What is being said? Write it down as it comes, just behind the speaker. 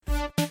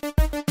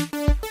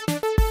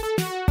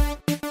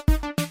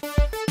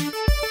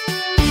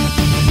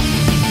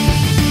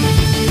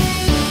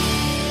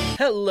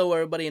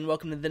everybody, and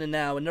welcome to Then and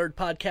Now, a nerd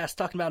podcast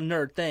talking about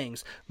nerd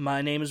things.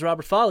 My name is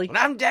Robert Foley. And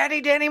I'm Daddy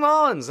Danny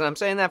Mullins, and I'm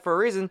saying that for a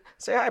reason.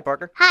 Say hi,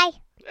 Parker. Hi.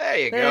 There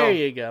you go. There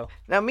you go.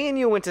 Now, me and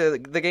you went to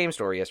the game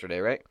store yesterday,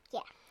 right? Yeah.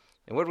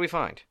 And what did we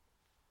find?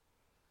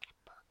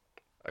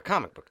 A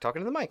comic book.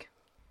 Talking to the mic.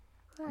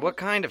 What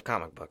kind of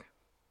comic book?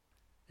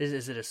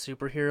 Is it a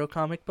superhero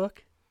comic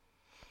book?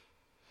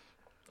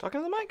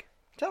 Talking to the mic.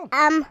 Tell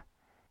him.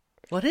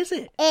 What is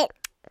it? It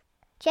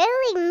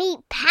Generally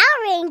Meet Power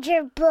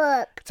Ranger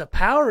book. It's a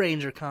Power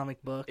Ranger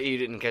comic book. You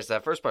didn't catch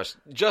that first part.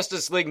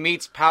 Justice League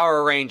meets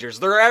Power Rangers.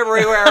 They're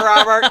everywhere,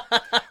 Robert.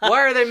 Why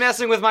are they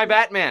messing with my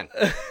Batman?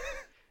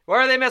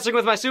 Why are they messing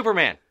with my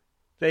Superman?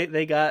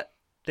 They got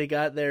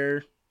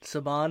their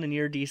Saban and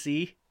your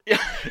DC. Yeah,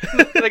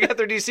 they got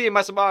their DC and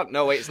my Saban.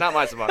 No, wait, it's not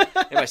my Saban.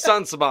 And my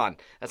son's Saban.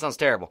 That sounds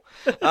terrible.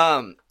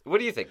 What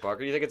do you think,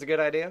 Parker? You think it's a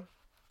good idea?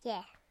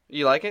 Yeah.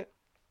 You like it?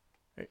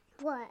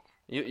 What?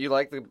 You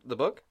like the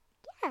book?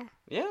 Yeah.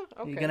 Yeah?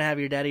 Okay. You gonna have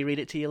your daddy read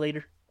it to you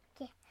later?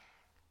 Yeah.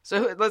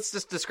 So let's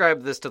just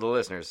describe this to the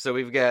listeners. So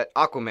we've got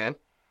Aquaman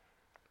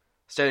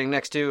standing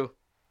next to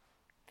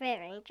Red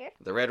Ranger.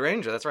 the Red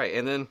Ranger, that's right.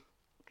 And then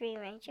Green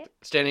Ranger.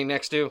 standing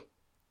next to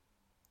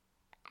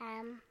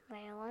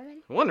Wonder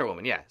Woman. Wonder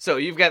Woman, yeah. So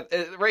you've got,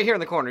 right here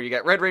in the corner, you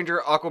got Red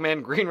Ranger,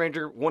 Aquaman, Green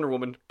Ranger, Wonder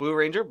Woman, Blue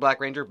Ranger, Black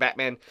Ranger,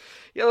 Batman,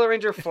 Yellow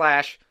Ranger,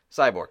 Flash,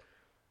 Cyborg.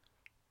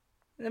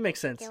 That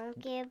makes sense.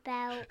 Don't give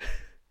about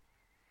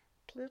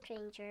Pink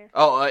Ranger.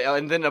 Oh,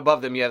 and then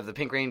above them you have the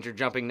Pink Ranger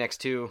jumping next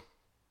to,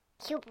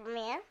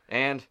 Superman.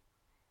 and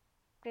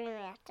Green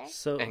Lantern.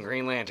 So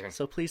Green Lantern.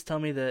 So please tell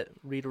me that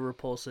Rita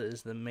Repulsa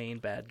is the main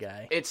bad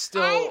guy. It's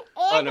still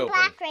And unopened.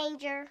 Black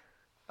Ranger.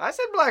 I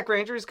said Black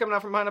Ranger. He's coming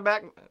out from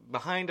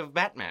behind of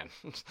Batman.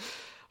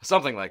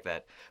 Something like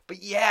that.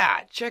 But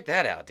yeah, check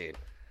that out, dude.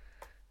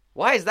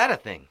 Why is that a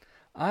thing?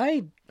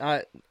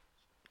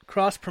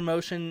 Cross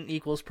promotion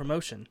equals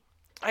promotion.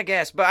 I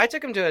guess, but I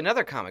took him to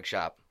another comic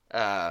shop.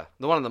 The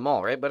one in the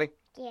mall, right, buddy?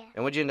 Yeah.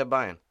 And what'd you end up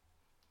buying?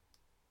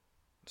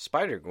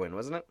 Spider-Gwen,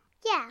 wasn't it?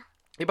 Yeah.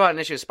 He bought an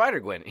issue of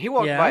Spider-Gwen. He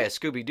walked Yeah. by a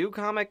Scooby-Doo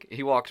comic.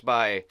 He walked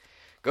by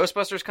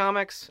Ghostbusters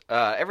comics,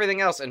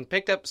 everything else, and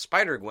picked up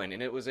Spider-Gwen.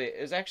 And it was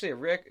actually a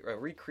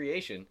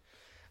recreation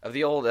of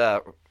the old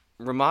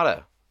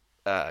Ramada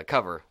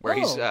cover,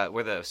 where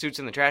where the suit's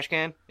in the trash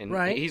can, and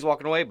Right. he's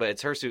walking away, but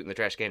it's her suit in the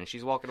trash can, and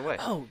she's walking away.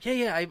 Oh,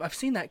 yeah, I've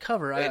seen that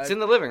cover. It's in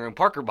the living room.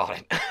 Parker bought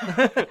it.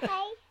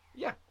 Hey,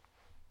 Yeah.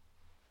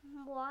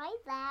 why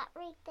that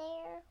right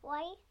there?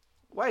 Why?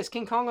 Why is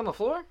King Kong on the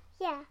floor?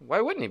 Yeah.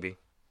 Why wouldn't he be?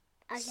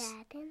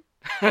 Aladdin.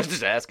 I was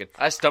just asking.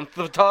 I stumped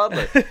the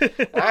toddler.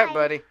 All right,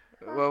 buddy.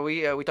 Well,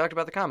 we talked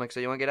about the comics,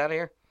 so you want to get out of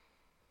here?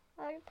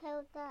 I want to play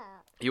with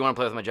that. You want to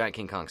play with my giant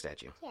King Kong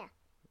statue? Yeah.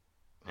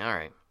 All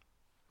right.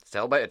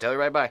 Tell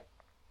everybody bye.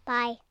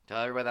 Bye.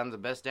 Tell everybody I'm the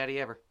best daddy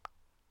ever.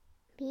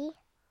 B.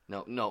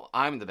 No,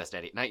 I'm the best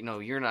daddy. No,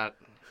 you're not.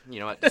 You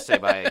know what? Just say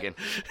bye again.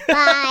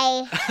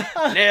 Bye.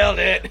 Nailed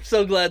it.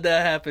 So glad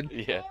that happened.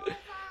 Yeah.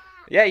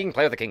 Yeah, you can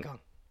play with the King Kong.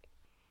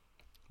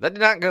 That did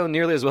not go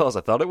nearly as well as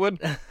I thought it would.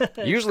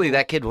 Usually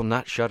that kid will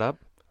not shut up.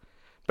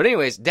 But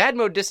anyways, Dad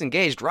Mode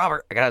disengaged.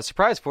 Robert, I got a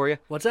surprise for you.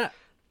 What's that?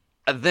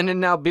 A Then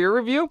and Now beer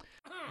review.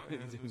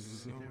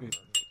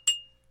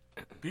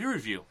 Beer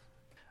review.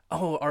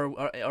 Oh,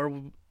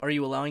 are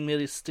you allowing me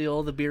to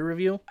steal the beer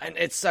review? And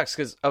it sucks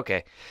because,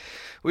 okay,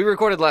 we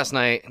recorded last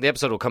night. The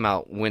episode will come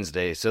out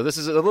Wednesday, so this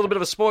is a little bit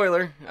of a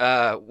spoiler.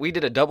 We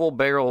did a double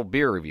barrel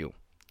beer review.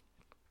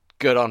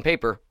 Good on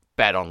paper,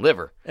 bad on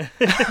liver.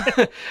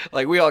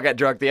 Like, we all got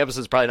drunk. The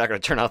episode's probably not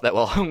going to turn out that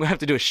well. I'm going to have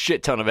to do a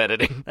shit ton of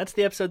editing. That's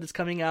the episode that's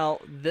coming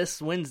out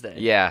this Wednesday.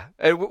 Yeah.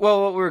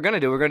 Well, what we're going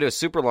to do, we're going to do a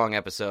super long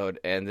episode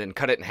and then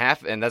cut it in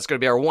half, and that's going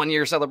to be our 1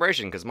 year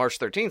celebration because March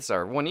 13th is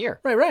our 1 year.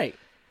 Right.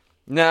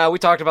 No, we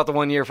talked about the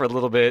 1 year for a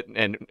little bit,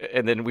 and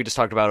then we just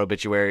talked about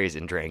obituaries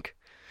and drank.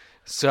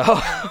 So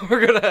I'm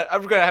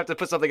gonna have to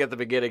put something at the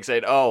beginning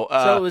saying,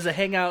 So it was a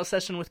hangout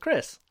session with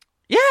Chris.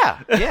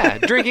 yeah,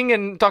 drinking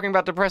and talking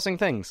about depressing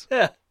things.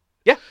 Yeah,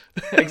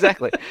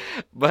 exactly.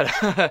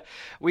 But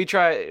we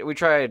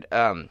tried.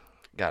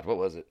 God, what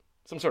was it?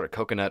 Some sort of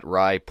coconut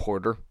rye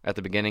porter at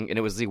the beginning, and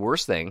it was the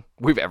worst thing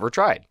we've ever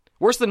tried.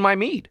 Worse than my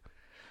mead.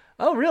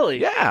 Oh,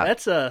 really? Yeah.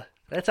 That's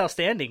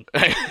outstanding.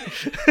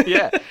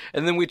 Yeah,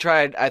 and then we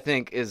tried. I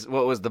think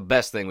what was the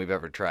best thing we've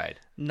ever tried.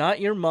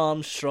 Not your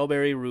mom's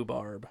strawberry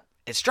rhubarb.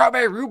 It's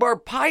strawberry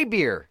rhubarb pie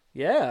beer.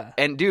 Yeah.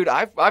 And dude,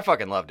 I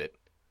fucking loved it.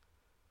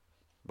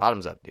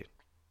 Bottoms up, dude.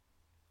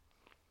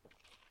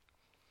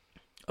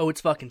 Oh, it's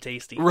fucking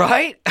tasty.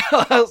 Right?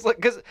 I was like,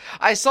 because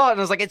I saw it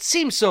and I was like, it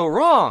seems so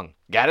wrong.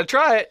 Gotta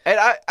try it. And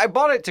I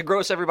bought it to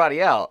gross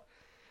everybody out.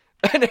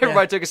 And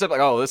everybody took a sip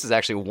like, oh, this is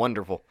actually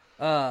wonderful.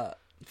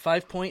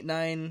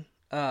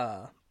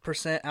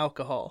 5.9%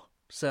 alcohol.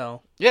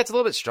 So Yeah, it's a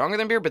little bit stronger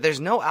than beer, but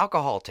there's no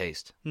alcohol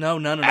taste. no,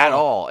 none At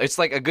all. It's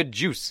like a good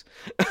juice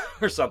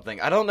or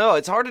something. I don't know.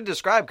 It's hard to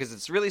describe because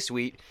it's really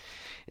sweet.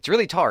 It's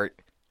really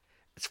tart.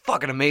 It's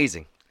fucking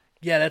amazing.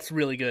 Yeah, that's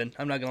really good.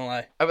 I'm not gonna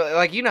lie.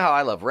 Like, you know how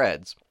I love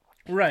Reds.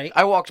 Right.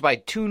 I walked by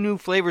 2 new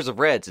flavors of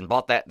Reds and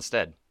bought that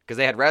instead. because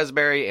they had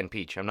raspberry and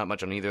peach. I'm not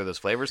much on either of those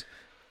flavors.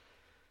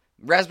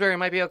 Raspberry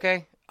might be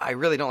okay. I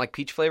really don't like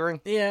peach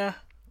flavoring. Yeah.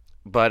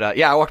 But,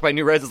 yeah, I walked by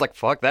New Reds. It's like,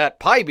 fuck that.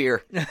 Pie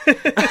beer.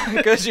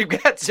 Because you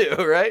got to,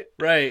 right?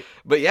 Right.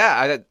 But,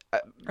 yeah,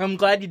 I'm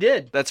glad you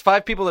did. that's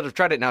 5 people that have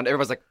tried it now. And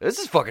everyone's like, this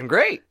is fucking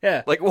great.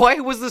 Yeah. Like, why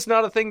was this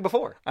not a thing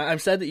before? I'm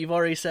sad that you've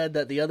already said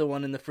that the other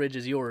one in the fridge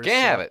is yours.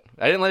 Can't have it.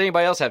 I didn't let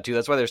anybody else have 2.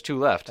 That's why there's 2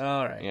 left.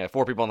 All right. Yeah,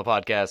 4 people on the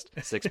podcast,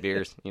 6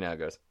 beers. You know how it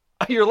goes.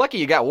 You're lucky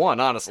you got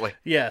 1, honestly.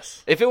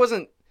 Yes. If it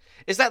wasn't...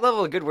 It's that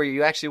level of good where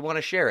you actually want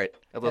to share it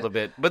a little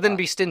bit, but then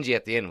be stingy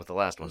at the end with the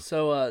last one.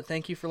 So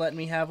thank you for letting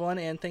me have one,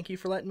 and thank you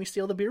for letting me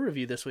steal the beer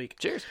review this week.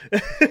 Cheers.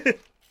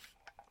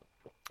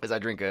 As I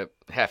drink a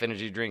half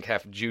energy drink,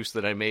 half juice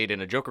that I made in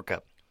a Joker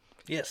cup.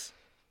 Yes.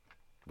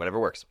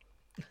 Whatever works.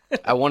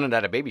 I won it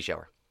at a baby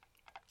shower.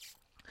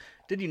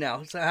 Did you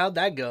now? So how'd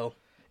that go?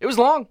 It was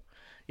long.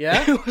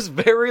 Yeah? It was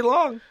very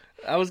long.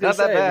 I was going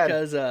to Not that say, bad.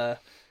 because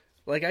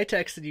like I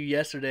texted you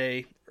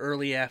yesterday,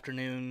 early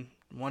afternoon,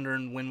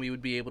 wondering when we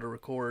would be able to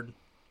record.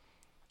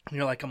 And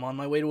you're like, I'm on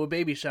my way to a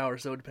baby shower,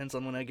 so it depends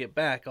on when I get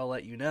back. I'll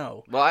let you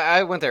know. Well,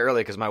 I went there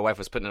early because my wife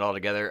was putting it all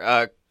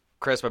together.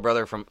 Chris, my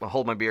brother from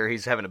Hold My Beer,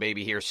 he's having a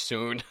baby here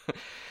soon.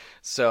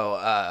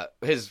 So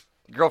his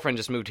girlfriend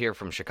just moved here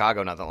from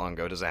Chicago not that long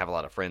ago. Doesn't have a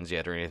lot of friends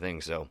yet or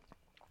anything. So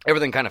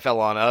everything kind of fell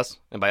on us.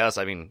 And by us,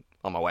 I mean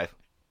on my wife.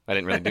 I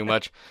didn't really do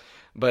much.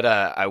 But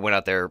I went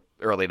out there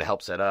early to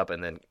help set up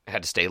and then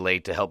had to stay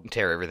late to help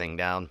tear everything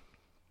down.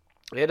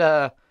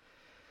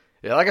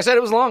 Yeah, like I said,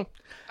 it was long.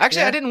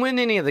 Actually, Yeah. I didn't win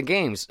any of the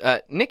games.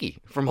 Nikki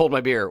from Hold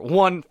My Beer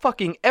won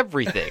fucking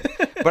everything.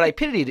 But I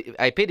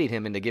pitied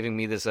him into giving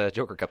me this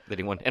Joker Cup that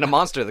he won. And a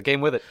monster that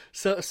came with it.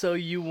 So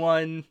you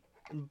won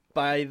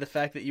by the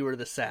fact that you were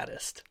the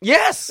saddest.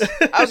 Yes!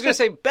 I was going to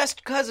say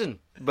best cousin.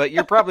 But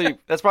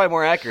that's probably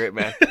more accurate,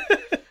 man.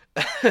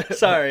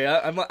 Sorry,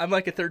 I'm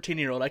like a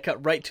 13-year-old. I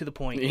cut right to the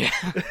point. Yeah,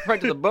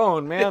 right to the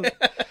bone, man.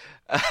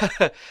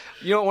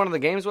 You know what one of the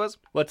games was?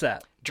 What's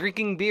that?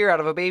 Drinking beer out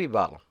of a baby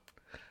bottle.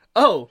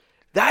 Oh,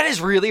 That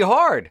is really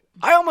hard.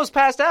 I almost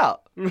passed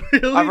out. really?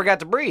 I forgot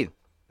to breathe.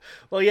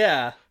 Well,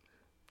 yeah.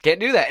 Can't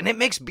do that. And it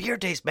makes beer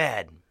taste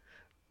bad.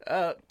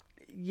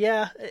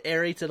 Yeah, it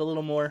aerates it a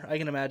little more. I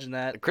can imagine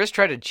that. Chris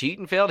tried to cheat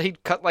and failed. He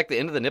cut like the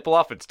end of the nipple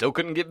off and still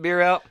couldn't get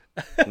beer out.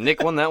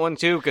 Nick won that one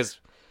too because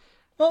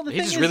Well, the he's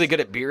thing just is, really good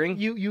at beering.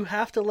 You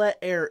have to let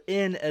air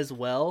in as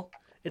well.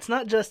 It's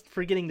not just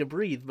forgetting to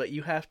breathe, but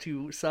you have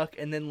to suck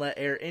and then let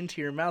air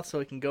into your mouth so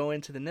it can go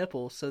into the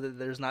nipple so that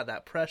there's not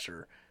that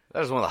pressure. That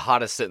was one of the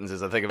hottest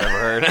sentences I think I've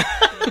ever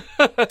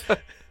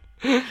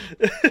heard.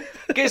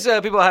 In case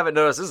people haven't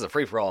noticed, this is a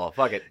free-for-all.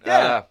 Fuck it.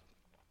 Yeah.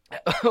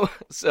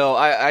 So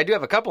I do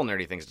have a couple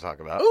nerdy things to talk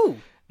about. Ooh.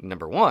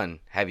 Number 1,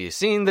 have you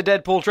seen the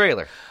Deadpool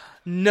trailer?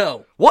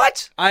 No.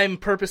 What? I'm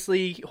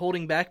purposely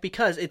holding back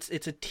because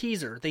it's a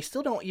teaser. They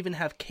still don't even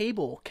have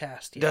Cable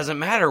cast yet. Doesn't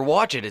matter.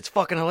 Watch it. It's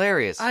fucking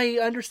hilarious. I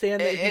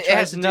understand that he It tries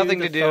has to nothing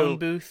do to the do- phone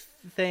booth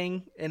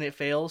thing and it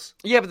fails.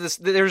 Yeah, but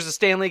there's a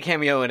Stan Lee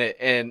cameo in it,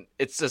 and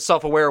it's a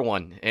self-aware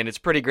one, and it's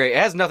pretty great. It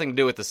has nothing to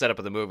do with the setup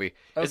of the movie.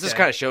 It's just Okay.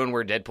 kind of showing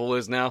where Deadpool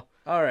is now.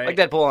 All right. Like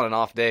Deadpool on an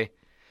off day.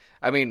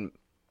 I mean,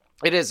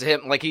 it is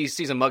him. Like, he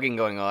sees a mugging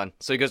going on,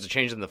 so he goes to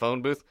change in the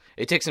phone booth.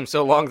 It takes him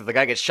so long that the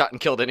guy gets shot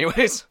and killed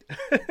anyways.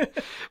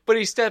 But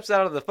he steps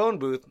out of the phone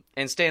booth,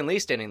 and Stan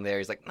Lee's standing there.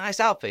 He's like, nice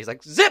outfit. He's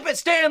like, zip it,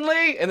 Stan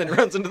Lee! And then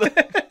runs into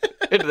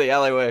the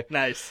alleyway.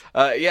 Nice.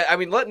 Yeah, I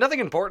mean, nothing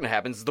important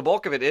happens. The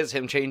bulk of it is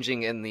him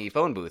changing in the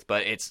phone booth,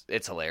 but it's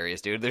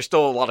hilarious, dude. There's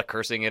still a lot of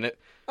cursing in it.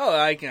 Oh,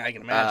 I can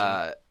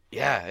imagine.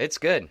 Yeah, it's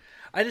good.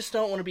 I just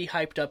don't want to be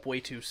hyped up way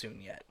too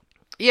soon yet.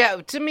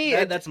 Yeah, to me,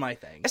 That's my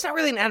thing. it's not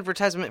really an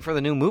advertisement for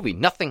the new movie.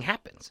 Nothing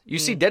happens. You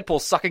see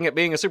Deadpool sucking at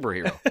being a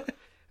superhero.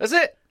 That's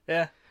it.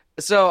 Yeah.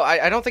 So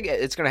I don't think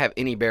it's going to have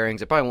any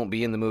bearings. It probably won't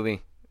be in the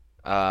movie.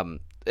 It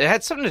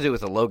had something to do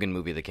with the Logan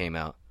movie that came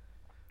out.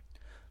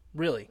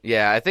 Really?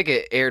 Yeah, I think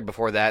it aired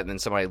before that, and then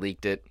somebody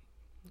leaked it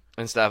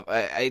and stuff.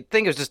 I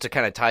think it was just to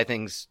kind of tie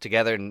things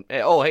together. And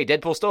oh, hey,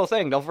 Deadpool's still a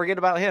thing. Don't forget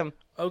about him.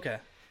 Okay.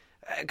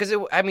 Because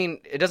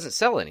it doesn't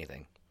sell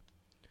anything.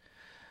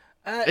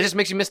 It just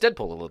makes you miss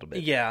Deadpool a little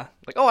bit. Yeah.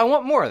 Like, oh, I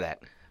want more of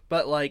that.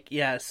 But, like,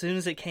 yeah, as soon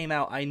as it came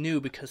out, I knew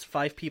because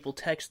 5 people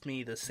texted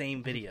me the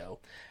same video.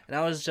 And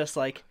I was just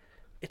like,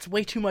 it's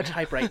way too much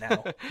hype right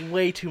now.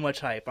 Way too much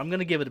hype. I'm going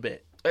to give it a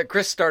bit.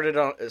 Chris started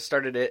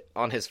it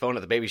on his phone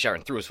at the baby shower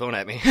and threw his phone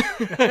at me.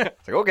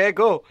 It's like, okay,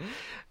 cool.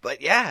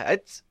 But yeah,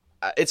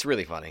 it's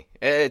really funny.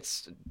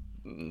 It's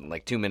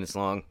like 2 minutes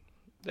long.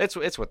 It's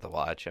worth the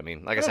watch. I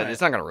mean, like I said, Alright.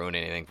 it's not going to ruin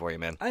anything for you,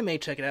 man. I may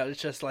check it out. It's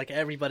just like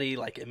everybody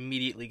like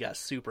immediately got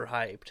super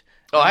hyped.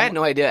 Oh, I had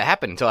no idea it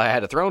happened until I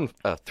had a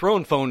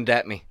throne phoned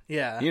at me.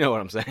 Yeah. You know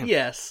what I'm saying?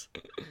 Yes.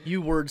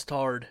 You words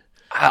tard.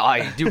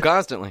 I do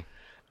constantly.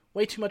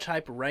 Way too much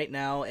hype right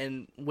now,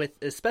 and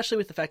especially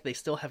with the fact they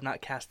still have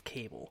not cast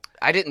Cable.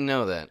 I didn't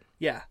know that.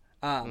 Yeah.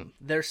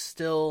 They're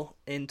still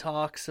in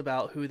talks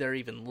about who they're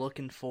even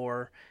looking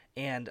for,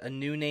 and a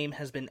new name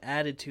has been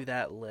added to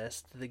that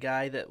list. The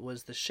guy that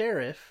was the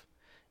sheriff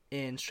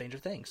in Stranger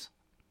Things.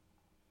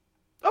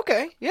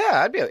 Okay,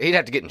 yeah, he'd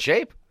have to get in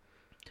shape.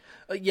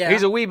 Yeah,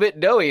 He's a wee bit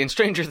doughy in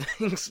Stranger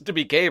Things to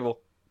be Cable.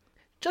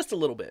 just a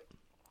little bit.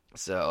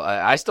 So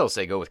I still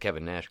say go with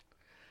Kevin Nash.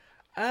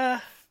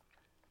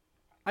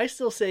 I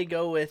still say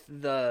go with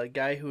the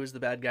guy who was the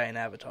bad guy in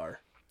Avatar.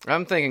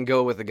 I'm thinking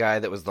go with the guy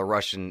that was the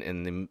Russian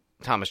in the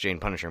Thomas Jane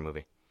Punisher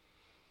movie.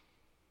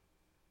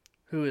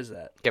 Who is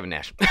that? Kevin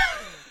Nash.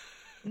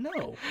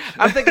 No.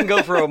 I'm thinking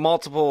go for a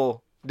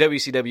multiple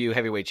WCW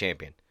heavyweight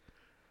champion.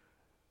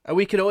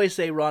 We could always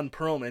say Ron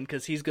Perlman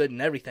because he's good in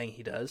everything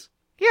he does.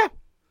 Yeah.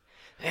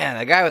 Yeah,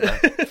 the guy with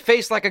a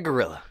face like a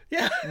gorilla.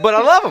 Yeah. But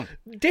I love him.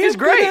 Damn He's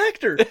great. good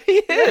actor. He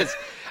is.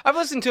 I've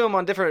listened to him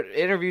on different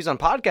interviews on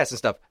podcasts and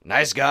stuff.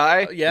 Nice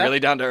guy. Yeah. Really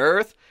down to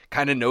earth.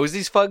 Kind of knows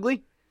he's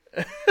fugly.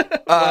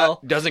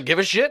 Well- Doesn't give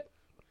a shit.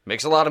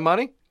 Makes a lot of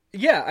money.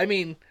 Yeah, I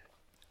mean,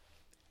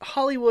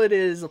 Hollywood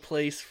is a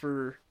place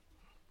for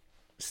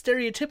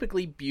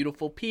stereotypically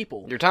beautiful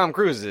people. Your Tom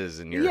Cruises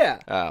and your Yeah.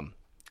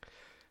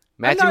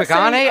 Matthew not saying-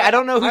 McConaughey. I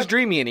don't know who's I'm-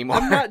 dreamy anymore.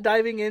 I'm not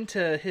diving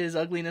into his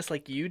ugliness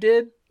like you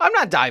did. I'm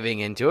not diving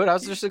into it. I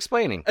was just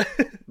explaining.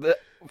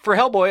 For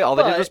Hellboy, all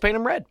they did But- was paint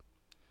him red.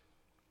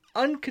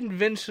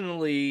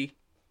 Unconventionally,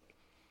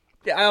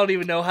 yeah, I don't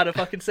even know how to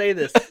fucking say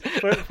this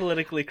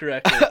politically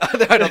correctly.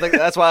 I don't think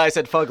that's why I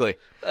said fugly.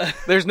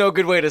 There's no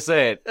good way to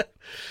say it.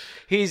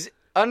 He's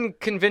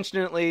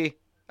unconventionally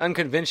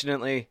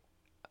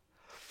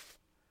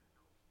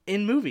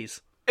In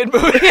movies. in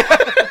movie.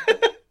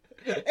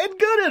 And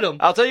good at them.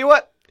 I'll tell you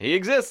what, he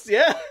exists.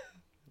 Yeah.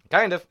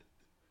 Kind of.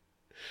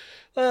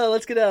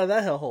 Let's get out of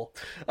that hellhole.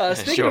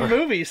 Speaking Sure. of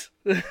movies,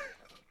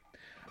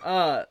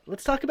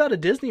 let's talk about a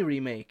Disney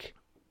remake.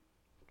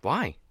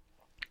 Why?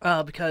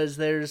 Because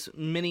there's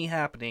many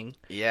happening.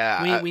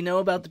 Yeah. We know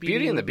about the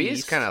Beauty and the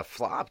Beast kind of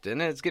flopped,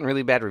 didn't it? It's getting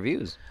really bad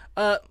reviews.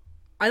 I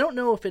don't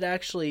know if it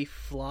actually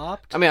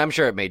flopped. I mean, I'm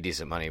sure it made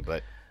decent money,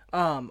 but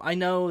I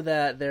know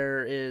that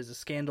there is a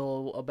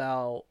scandal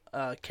about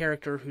a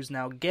character who's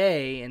now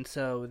gay, and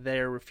so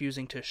they're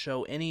refusing to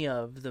show any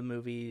of the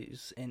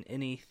movies in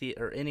any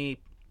theater.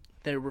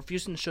 They're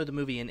refusing to show the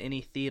movie in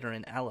any theater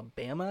in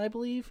Alabama, I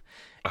believe.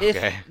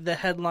 Okay. If the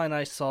headline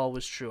I saw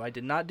was true. I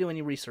did not do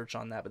any research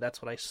on that, but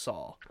that's what I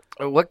saw.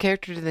 what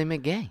character did they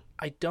make gay?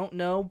 I don't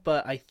know,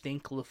 but I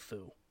think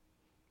LeFou.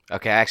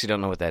 Okay, I actually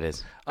don't know what that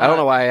is. I don't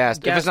know why I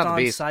asked. If it's not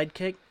the Gaston's Beast.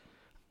 sidekick.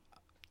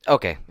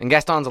 Okay, and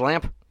Gaston's a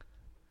lamp?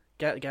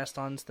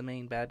 Gaston's the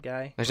main bad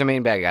guy. There's a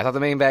main bad guy. I thought the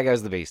main bad guy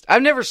was the Beast.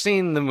 I've never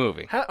seen the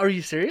movie. How, are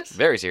you serious?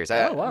 Very serious.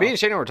 Oh, wow. Me and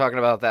Shayna were talking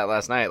about that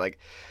last night, like,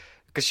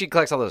 because she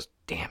collects all those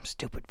damn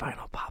stupid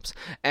vinyl pops,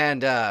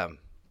 and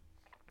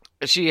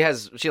she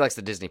likes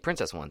the Disney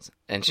princess ones,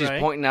 and she's Right.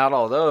 pointing out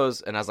all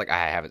those, and I was like,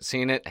 I haven't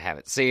seen it.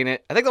 I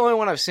think the only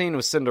one I've seen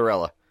was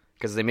Cinderella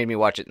because they made me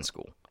watch it in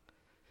school.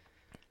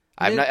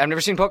 I've never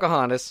seen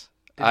Pocahontas.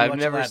 Did you I've watch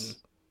never. Aladdin?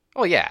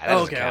 Oh yeah, that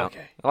doesn't Okay, count.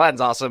 okay. Aladdin's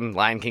awesome.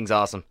 Lion King's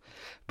awesome,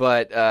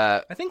 but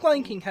I think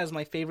Lion King has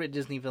my favorite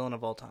Disney villain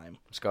of all time.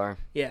 Scar.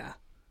 Yeah.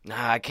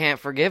 Nah, I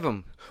can't forgive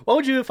him. What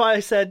would you if I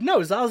said no,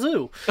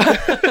 Zazu?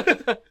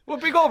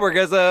 Whoopi Goldberg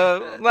as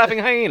a laughing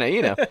hyena,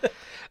 you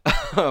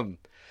know.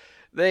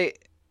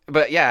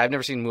 But yeah, I've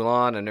never seen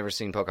Mulan. I've never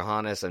seen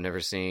Pocahontas. I've never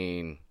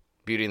seen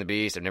Beauty and the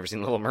Beast. I've never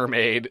seen Little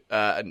Mermaid.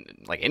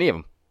 Like any of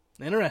them,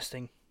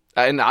 Interesting.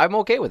 and I'm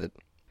okay with it.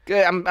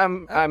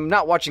 I'm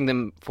not watching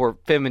them for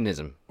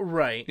feminism.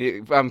 Right.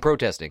 I'm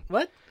protesting.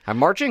 What? I'm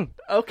marching.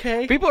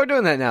 Okay. People are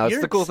doing that now. It's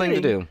You're the cool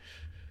thing to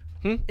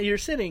do. You're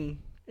sitting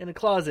in a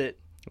closet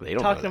They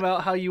don't talking know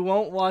about how you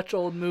won't watch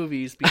old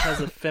movies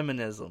because of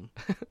feminism.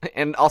 that.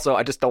 And also,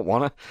 I just don't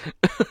want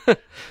to.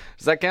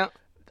 Does that count?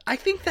 I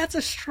think that's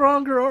a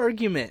stronger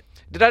argument.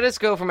 Did I just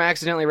go from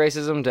accidentally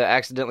racism to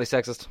accidentally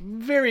sexist?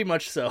 Very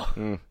much so.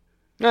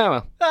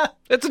 Oh, well.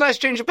 It's a nice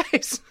change of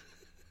pace.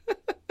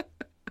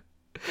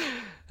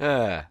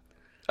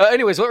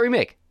 Anyways, what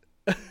remake?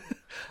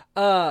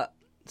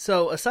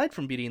 So aside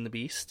from Beauty and the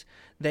Beast,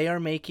 they are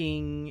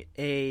making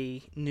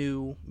a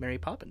new Mary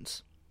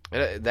Poppins.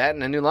 That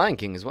and a new Lion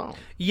King as well.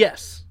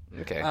 Yes.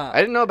 Okay. I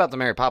didn't know about the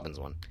Mary Poppins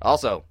one.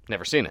 Also,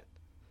 never seen it.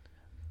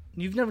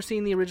 You've never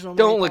seen the original Mary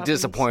Don't look Poppins?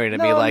 disappointed at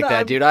me No, like no, that,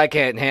 I'm- dude. I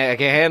can't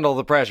handle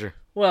the pressure.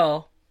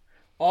 Well,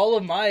 all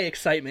of my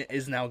excitement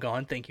is now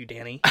gone. Thank you,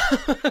 Danny.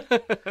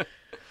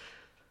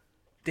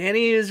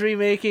 Danny is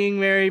remaking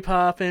Mary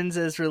Poppins,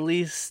 as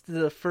released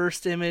the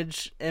first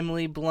image.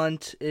 Emily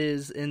Blunt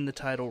is in the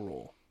title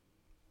role.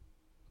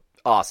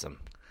 Awesome.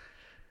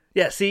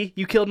 Yeah, see?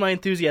 You killed my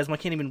enthusiasm. I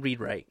can't even read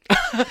right.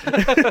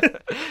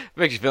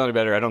 Makes you feel any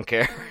better. I don't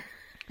care.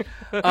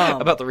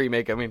 About the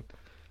remake, I mean.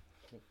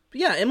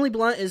 Yeah, Emily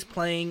Blunt is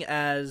playing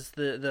as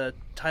the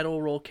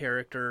title role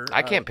character.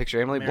 I can't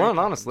picture Emily Mary Blunt,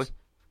 Poppins. honestly.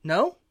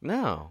 No?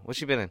 No. What's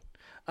she been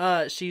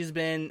in? She's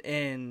been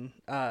in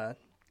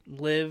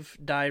Live,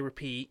 Die,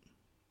 Repeat.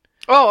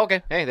 Oh,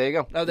 okay. Hey, there you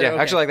go. Oh, there- yeah, I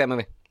okay. actually like that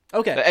movie.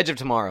 Okay. The Edge of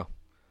Tomorrow.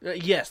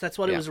 Yes, that's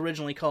what it Yeah. was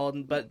originally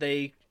called, but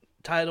they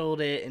titled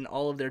it in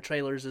all of their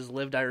trailers as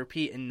Live, Die,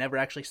 Repeat and never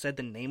actually said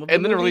the name of the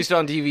And then movie. released it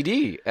on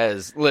DVD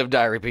as Live,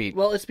 Die, Repeat.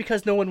 Well, it's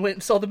because no one went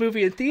and saw the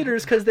movie in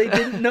theaters because they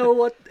didn't know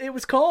what it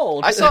was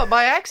called. I saw it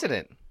by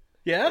accident.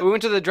 Yeah? We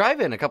went to the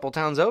drive-in a couple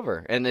towns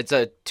over, and it's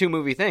a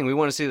 2-movie thing. We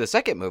want to see the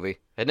second movie.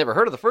 I'd never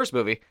heard of the first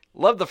movie.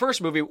 Loved the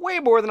first movie way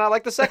more than I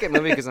liked the second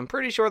movie, because I'm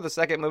pretty sure the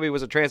second movie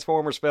was a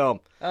Transformers film.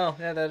 Oh,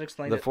 yeah, that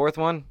explains The it. fourth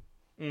one,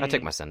 I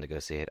took my son to go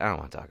see it. I don't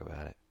want to talk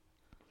about it.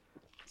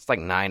 It's like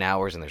 9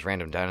 hours, and there's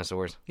random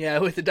dinosaurs. Yeah,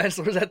 with the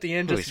dinosaurs at the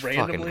end, It just was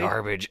randomly. fucking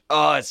garbage.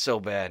 Oh, it's so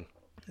bad.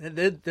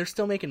 They're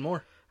still making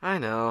more. I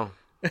know.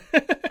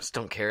 Just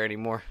don't care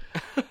anymore.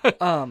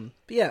 But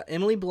yeah,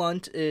 Emily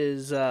Blunt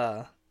is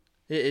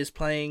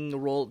playing a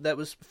role that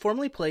was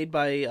formerly played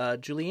by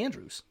Julie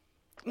Andrews.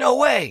 No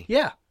way!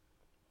 Yeah.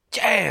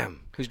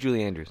 Damn! Who's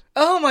Julie Andrews?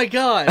 Oh my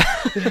god!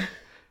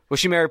 Was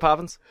she Mary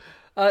Poppins?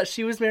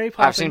 She was Mary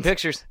Poppins. I've seen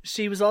pictures.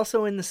 She was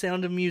also in The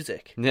Sound of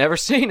Music. Never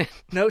seen it.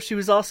 No, she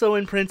was also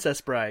in Princess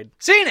Bride.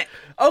 Seen it!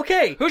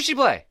 Okay, Who'd she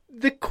play?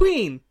 the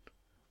Queen.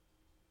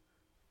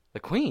 The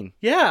Queen?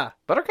 Yeah.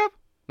 Buttercup?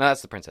 No,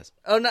 that's the princess.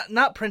 Oh,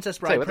 not Princess Say,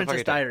 Bride, what the fuck are Princess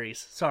you talking-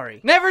 Diaries.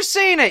 Sorry. Never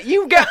seen it!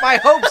 You got my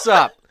hopes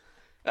up!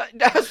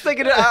 I was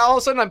thinking, all of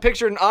a sudden I'm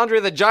picturing Andre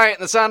the Giant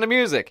in The Sound of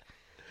Music.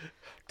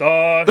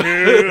 The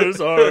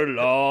hills are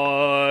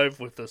alive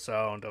with the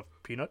sound of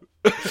peanut.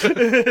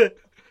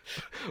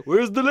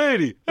 Where's the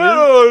lady?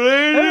 Hello,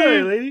 lady!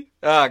 Hey, lady.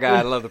 Oh, God,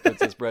 I love the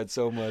Princess Bride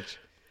so much.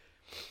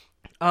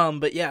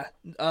 But yeah,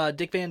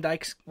 Dick Van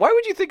Dyke's. Why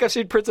would you think I've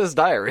seen Princess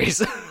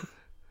Diaries?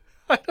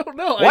 I don't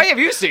know. Why have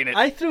you seen it?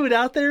 I threw it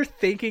out there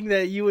thinking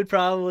that you would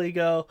probably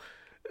go,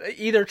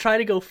 either try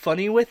to go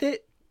funny with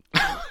it,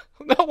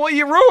 No, well,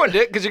 you ruined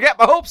it because you got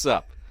my hopes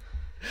up.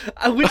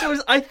 which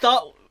I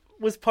thought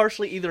was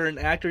partially either an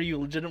actor you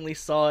legitimately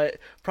saw it,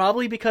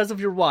 probably because of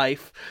your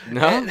wife.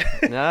 No,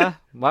 nah.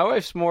 My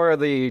wife's more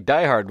the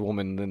diehard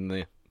woman than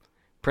the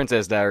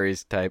Princess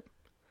Diaries type.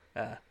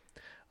 Well,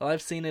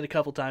 I've seen it a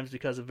couple times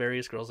because of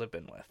various girls I've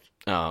been with.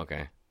 Oh,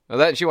 okay.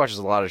 Well, she watches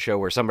a lot of show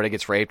where somebody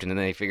gets raped and then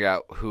they figure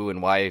out who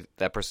and why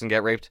that person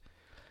got raped.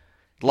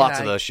 Lots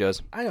of those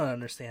shows. I don't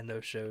understand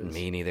those shows.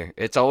 Me neither.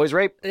 It's always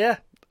rape. Yeah,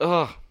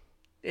 Ugh.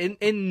 in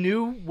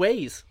new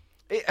ways.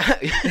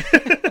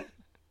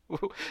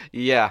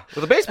 Yeah,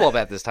 with a baseball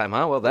bat this time,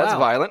 huh? Well, that's Wow.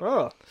 violent.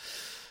 Oh,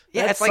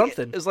 Yeah, that's it's like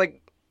something. it's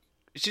like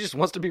she just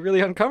wants to be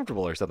really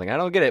uncomfortable or something. I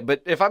don't get it.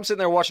 But if I'm sitting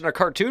there watching a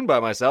cartoon by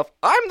myself,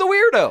 I'm the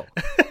weirdo.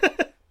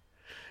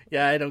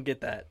 Yeah, I don't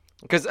get that.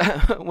 Because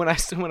when I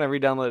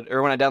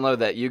downloaded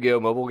that Yu-Gi-Oh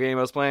mobile game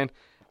I was playing,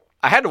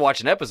 I had to watch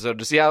an episode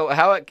to see how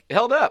it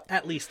held up.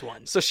 At least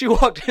one. So she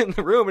walked in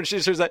the room and she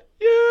was like,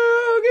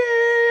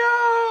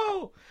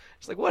 Yu-Gi-Oh!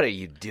 She's like, what are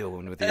you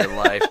doing with your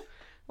life? I'm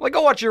like,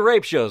 go watch your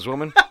rape shows,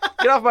 woman.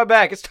 Get off my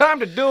back. It's time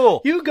to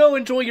duel. You go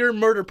enjoy your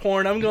murder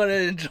porn. I'm going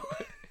to enjoy.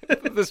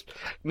 This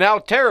now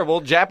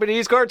terrible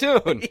Japanese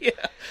cartoon. Yeah.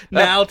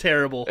 Now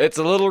terrible. It's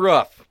a little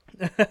rough.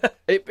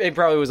 It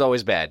probably was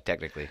always bad,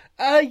 technically.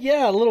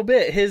 Yeah, a little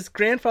bit. His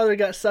grandfather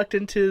got sucked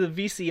into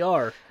the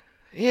VCR.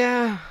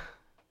 Yeah.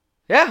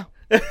 Yeah.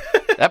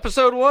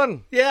 Episode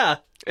 1. Yeah.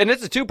 And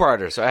it's a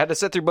 2-parter, so I had to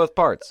sit through both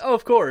parts. Oh,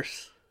 of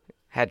course.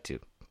 Had to.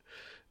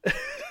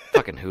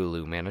 Fucking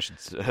Hulu, man. I should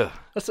So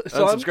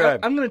unsubscribe.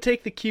 I'm going to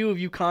take the cue of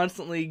you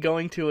constantly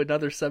going to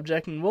another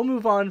subject, and we'll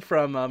move on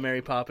from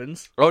Mary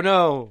Poppins. Oh,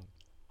 no.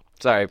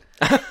 Sorry.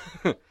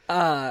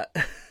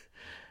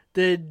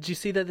 Did you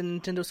see that the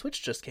Nintendo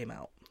Switch just came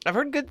out? I've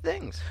heard good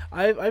things.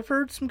 I've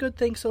heard some good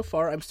things so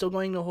far. I'm still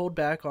going to hold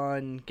back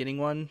on getting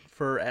one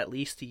for at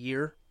least a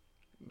year.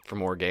 For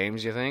more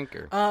games, you think?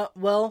 Or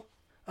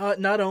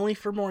Not only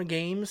for more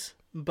games,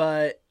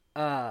 but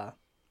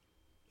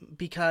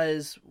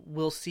because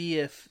we'll see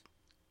if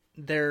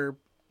they're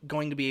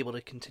going to be able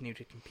to continue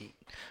to compete.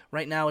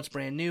 Right now, it's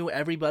brand new.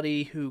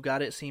 Everybody who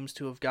got it seems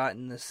to have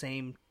gotten the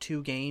same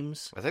 2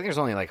 games. I think there's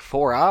only like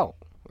 4 out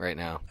right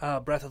now.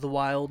 Breath of the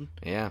Wild,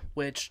 Yeah.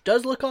 which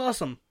does look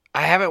awesome.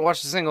 I haven't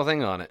watched a single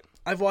thing on it.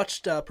 I've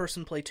watched a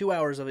person play 2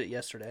 hours of it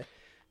yesterday.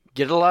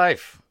 Get a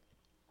life.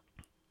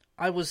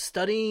 I was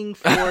studying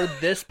for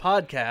this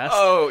podcast.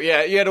 Oh,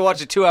 yeah. You had to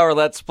watch a 2-hour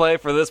Let's Play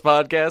for this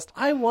podcast?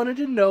 I wanted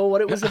to know what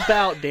it was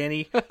about,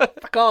 Danny.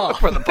 Fuck off.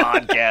 For the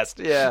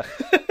podcast, yeah.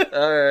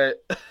 All right.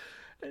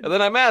 And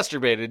then I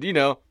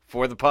masturbated,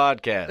 for the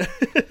podcast.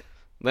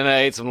 Then I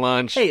ate some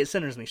lunch Hey, it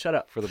centers me. Shut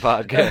up. for the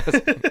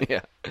podcast.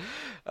 Yeah.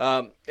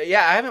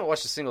 Yeah, I haven't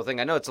watched a single thing.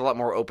 I know it's a lot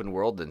more open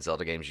world than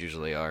Zelda games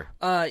usually are.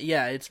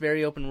 Yeah, it's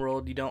very open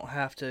world. You don't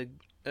have to...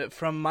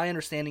 from my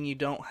understanding, you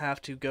don't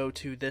have to go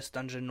to this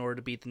dungeon or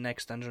to beat the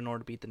next dungeon or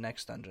to beat the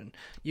next dungeon.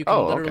 You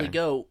can literally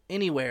go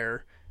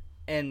anywhere,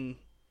 and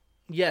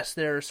yes,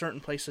 there are certain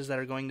places that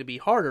are going to be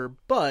harder,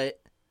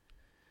 but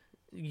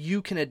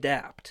you can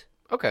adapt.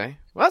 Okay.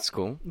 Well, that's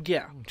cool.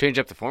 Yeah. Change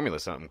up the formula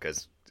something,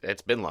 because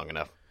it's been long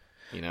enough,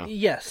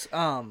 Yes.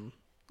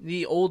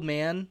 The old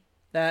man,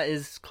 that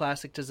is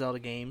classic to Zelda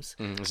games.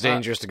 It's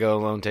dangerous to go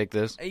alone, take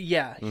this.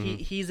 Yeah,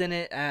 he's in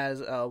it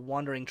as a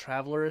wandering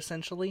traveler,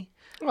 essentially.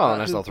 Oh,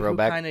 nice little who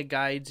throwback. kind of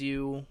guides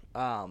you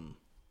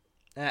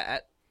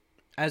as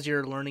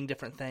you're learning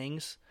different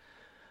things.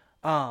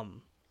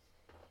 And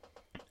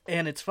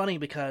And it's funny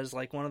because,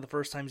 like, one of the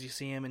first times you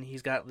see him and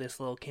he's got this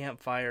little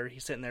campfire,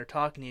 he's sitting there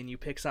talking to you and you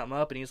pick something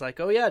up and he's like,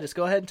 oh yeah, just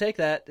go ahead and take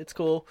that. It's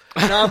cool.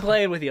 No, I'm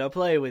playing with you.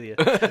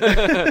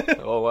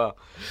 Oh, wow.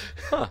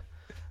 Huh.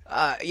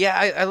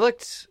 Yeah, I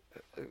looked,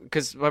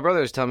 because my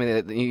brother was telling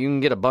me that you can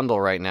get a bundle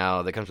right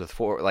now that comes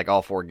with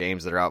all 4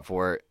 games that are out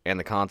for it and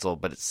the console,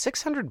 but it's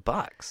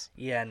 $600,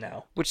 Yeah,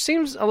 no. which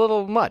seems a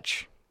little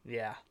much.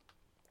 Yeah.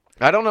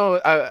 I don't know.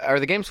 Are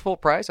the games full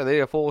price? Are they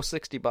a full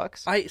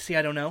 $60?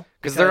 I don't know.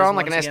 Because they're on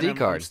like an once SD I'm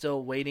card.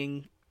 still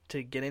waiting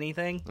to get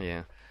anything.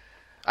 Yeah.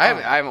 I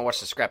haven't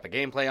watched a scrap of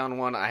gameplay on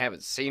one. I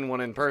haven't seen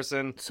one in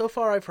person. So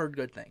far, I've heard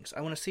good things.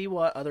 I want to see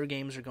what other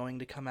games are going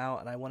to come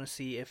out, and I want to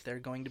see if they're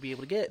going to be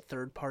able to get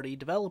third-party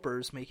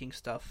developers making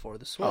stuff for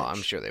the Switch. Oh,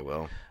 I'm sure they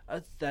will.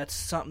 That's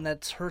something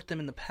that's hurt them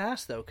in the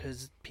past, though,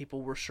 because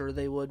people were sure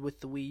they would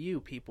with the Wii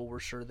U. People were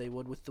sure they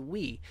would with the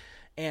Wii.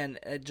 And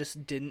it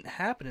just didn't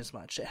happen as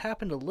much. It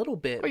happened a little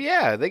bit. Well,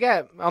 yeah, they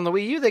got, on the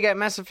Wii U, they got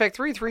Mass Effect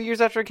 3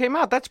 years after it came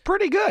out. That's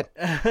pretty good.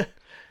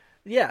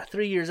 Yeah,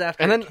 3 years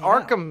after And it then came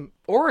out. Arkham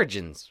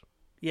Origins.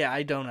 Yeah,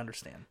 I don't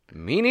understand.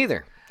 Me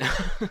neither.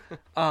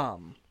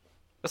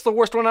 That's the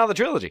worst one out of the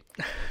trilogy.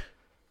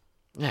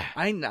 Yeah.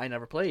 I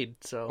never played,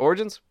 so...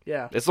 Origins?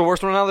 Yeah. It's the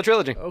worst one out of the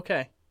trilogy.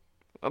 Okay.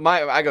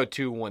 I go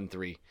 2, 1,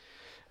 3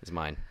 is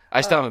mine.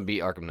 I still haven't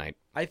beat Arkham Knight.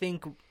 I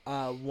think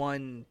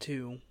 1,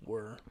 2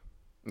 were...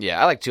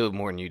 Yeah, I like 2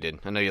 more than you did.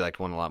 I know you liked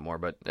 1 a lot more,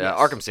 but Yes.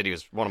 Arkham City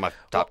was one of my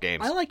top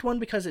games. I liked 1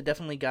 because it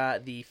definitely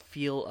got the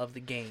feel of the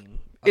game.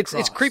 It's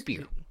across.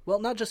 creepier. Well,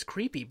 not just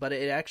creepy, but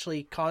it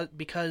actually caused...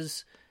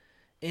 Because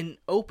in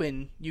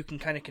open, you can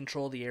kind of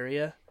control the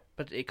area,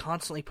 but it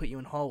constantly put you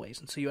in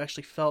hallways, and so you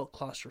actually felt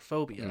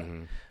claustrophobia.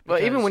 Mm-hmm.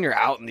 But even when you're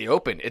out in the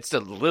open, it's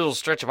a little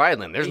stretch of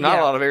island. There's not a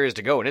Yeah. lot of areas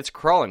to go, and it's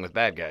crawling with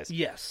bad guys.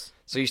 Yes.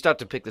 So you start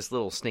to pick this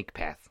little snake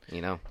path, to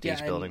each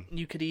and building.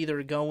 you could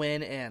either go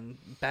in and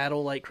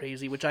battle like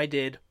crazy, which I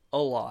did a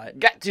lot.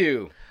 Got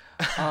to.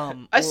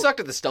 I Or- sucked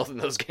at the stealth in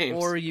those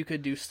games. Or you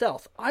could do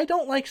stealth. I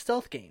don't like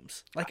stealth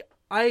games. Like,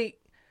 I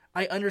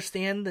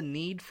understand the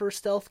need for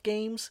stealth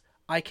games.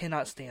 I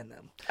cannot stand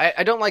them.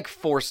 I don't like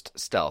forced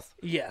stealth.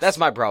 Yes. That's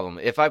my problem.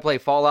 If I play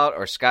Fallout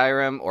or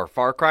Skyrim or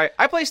Far Cry,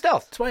 I play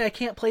stealth. That's why I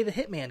can't play the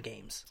Hitman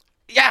games.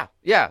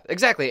 Yeah,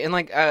 exactly. And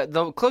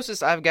the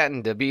closest I've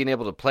gotten to being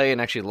able to play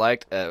and actually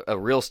liked a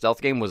real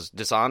stealth game was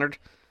Dishonored.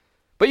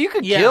 But you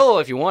could kill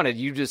if you wanted.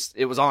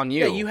 It was on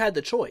you. Yeah, you had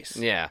the choice.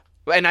 Yeah.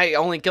 And I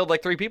only killed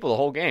like 3 people the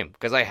whole game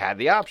because I had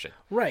the option.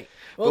 Right.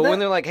 Well, But when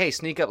they're like, hey,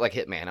 sneak up like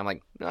Hitman, I'm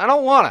like, I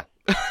don't want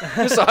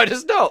to. So I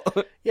just don't.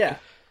 yeah.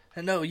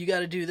 And no, you got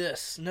to do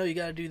this. No, you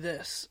got to do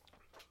this.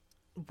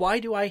 Why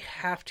do I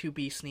have to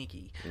be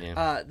sneaky?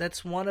 Yeah.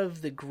 That's one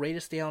of the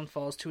greatest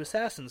downfalls to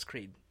Assassin's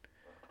Creed.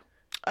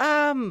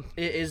 Um.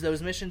 Is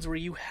those missions where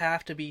you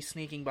have to be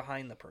sneaking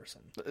behind the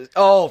person.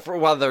 Oh, for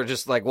while they're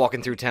just like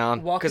walking through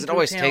town Walking because it through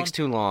always town, takes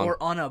too long.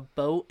 Or on a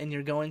boat and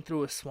you're going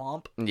through a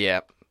swamp.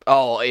 Yeah.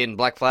 Oh, in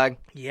Black Flag.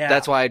 Yeah.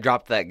 That's why I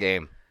dropped that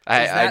game.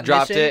 I That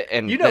dropped mission- it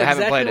and you know I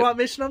haven't exactly played what it.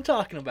 mission I'm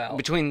talking about.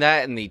 Between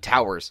that and the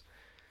towers,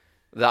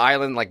 the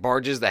island like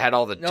barges that had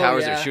all the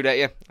towers yeah. that shoot at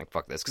you. Like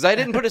fuck this, because I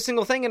didn't put a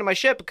single thing into my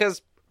ship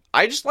because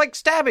I just like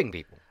stabbing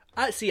people.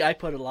 I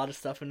put a lot of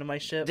stuff into my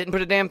ship. Didn't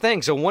put a damn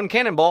thing. So one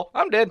cannonball,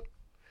 I'm dead.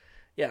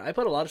 Yeah, I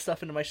put a lot of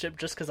stuff into my ship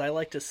just because I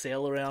like to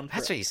sail around. For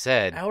That's what you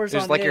said. hours It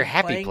was on like end your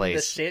happy playing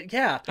place.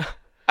 Yeah.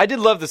 I did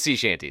love the sea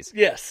shanties.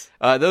 Yes.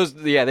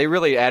 They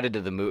really added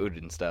to the mood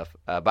and stuff.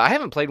 But I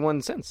haven't played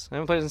one since. I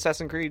haven't played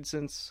Assassin's Creed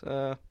since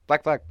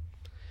Black Flag,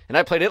 and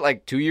I played it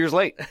like 2 years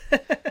late.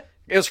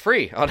 It was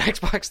free on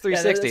Xbox 360.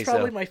 Yeah, that's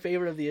probably so. my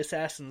favorite of the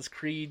Assassin's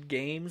Creed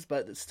games,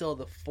 but it's still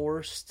the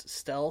forced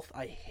stealth.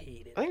 I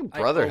hate it. I think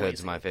always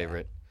Brotherhood's my hate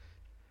favorite.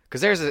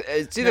 Because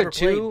it's either Never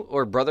 2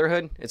 or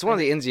Brotherhood. It's one of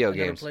the Inzio that. I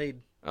never games. played.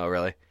 Oh,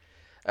 really?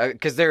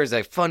 Because there is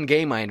a fun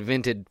game I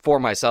invented for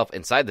myself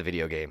inside the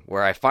video game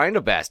where I find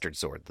a bastard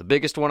sword, the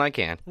biggest one I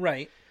can.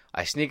 Right.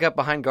 I sneak up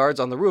behind guards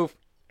on the roof,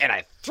 and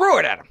I throw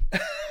it at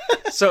them.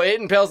 So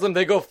it impales them.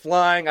 They go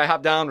flying. I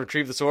hop down,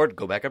 retrieve the sword,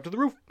 go back up to the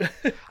roof.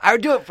 I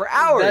would do it for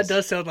hours. That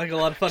does sound like a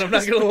lot of fun. I'm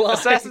not going to lie.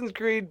 Assassin's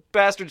Creed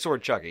bastard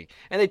sword chucking.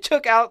 And they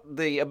took out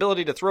the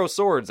ability to throw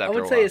swords I after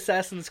would a say while.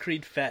 Assassin's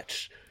Creed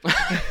Fetch.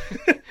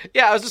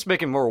 Yeah, I was just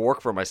making more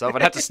work for myself.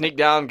 I'd have to sneak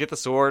down, get the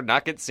sword,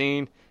 not get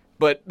seen.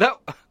 But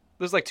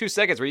there's like 2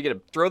 seconds where you get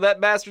to throw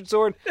that bastard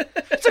sword.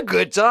 It's a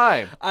good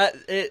time.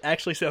 It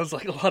actually sounds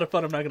like a lot of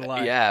fun. I'm not going to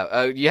lie.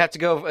 Yeah, you have to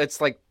go.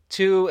 It's like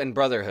 2 and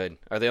Brotherhood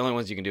are the only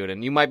ones you can do it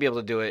in. You might be able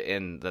to do it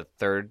in the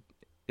 3rd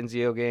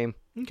Inzio game,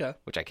 Okay.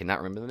 which I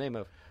cannot remember the name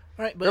of.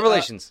 All right. But,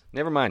 Revelations.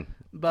 Never mind.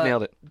 But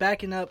Nailed it.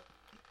 Backing up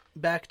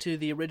back to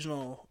the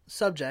original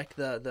subject,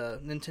 the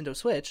Nintendo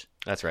Switch.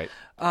 That's right.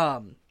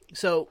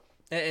 So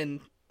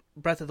in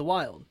Breath of the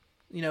Wild,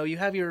 you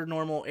have your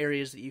normal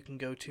areas that you can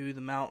go to: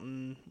 the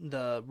mountain,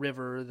 the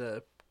river,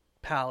 the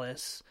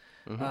palace,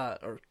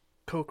 or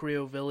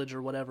Kokrio Village,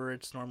 or whatever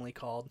it's normally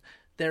called.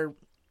 They're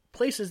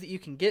places that you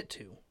can get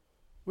to.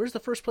 Where's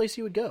the first place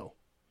you would go?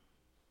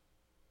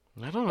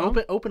 I don't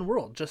know. Open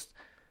world. Just,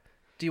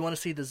 do you want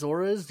to see the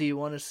Zoras? Do you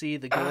want to see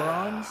the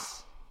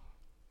Gorons?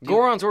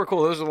 Gorons were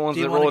cool. Those are the ones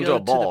Do you that want roll to into go a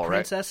ball, to the right?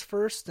 princess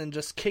first and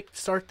just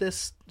start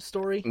this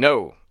story?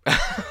 No.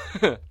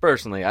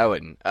 Personally, I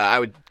wouldn't. I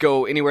would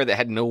go anywhere that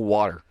had no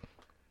water.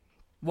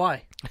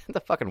 Why? The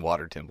fucking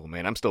water temple,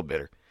 man. I'm still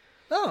bitter.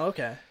 Oh,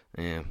 okay.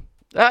 Yeah.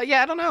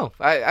 Yeah, I don't know.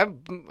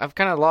 I've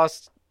kind of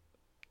lost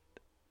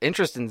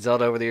interest in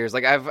Zelda over the years.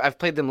 Like, I've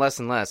played them less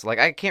and less. Like,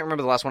 I can't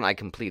remember the last one I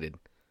completed.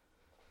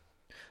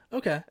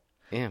 Okay.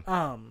 Yeah.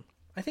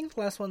 I think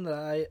the last one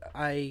that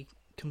I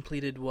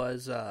completed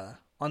was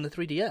on the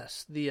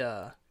 3DS.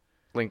 The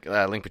Link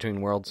Between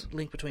Worlds.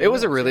 Link Between It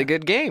was a Worlds, really yeah.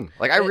 good game.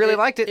 Like, I really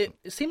liked it.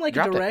 It seemed like a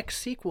Dropped it. direct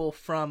sequel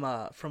from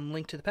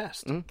Link to the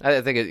Past.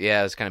 I think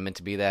it was kind of meant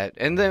to be that.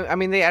 And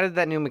they added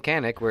that new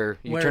mechanic where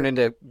you turn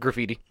into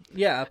graffiti.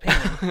 Yeah, a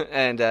painting.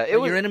 And But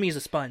your enemy's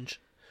a sponge.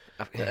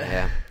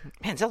 Yeah.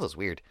 Man, Zelda's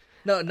weird.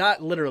 No,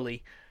 not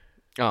literally.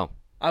 Oh.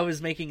 I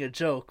was making a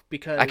joke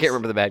because I can't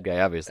remember the bad guy,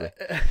 obviously.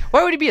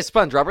 Why would he be a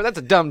sponge, Robert? That's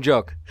a dumb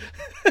joke.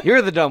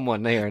 You're the dumb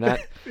one there, not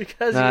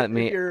because not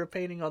me. you're a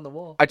painting on the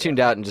wall. I tuned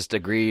out and just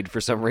agreed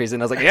for some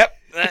reason. I was like, yep.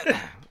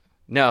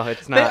 No,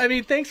 it's not. I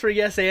mean, thanks for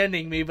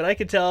yes-anding me, but I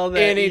could tell that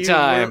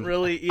Anytime. you weren't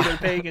really either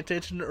paying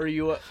attention or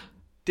you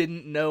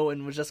didn't know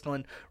and was just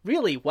going,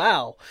 really?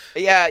 Wow.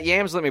 Yeah,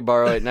 Yams let me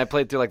borrow it, and I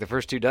played through like the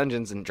first 2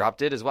 dungeons and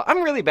dropped it as well.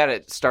 I'm really bad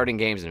at starting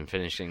games and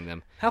finishing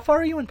them. How far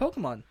are you in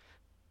Pokemon?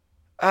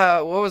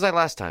 What was I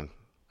last time?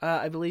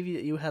 I believe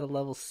you had a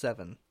level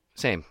 7.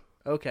 Same.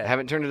 Okay. I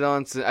haven't turned it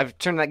on. I've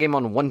turned that game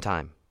on 1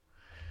 time.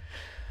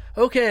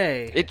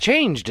 Okay. It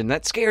changed, and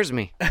that scares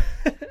me.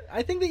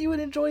 I think that you would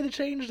enjoy the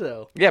change,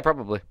 though. Yeah,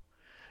 probably.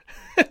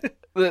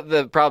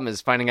 The problem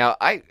is finding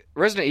out.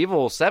 Resident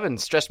Evil 7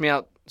 stressed me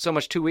out so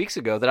much 2 weeks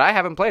ago that I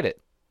haven't played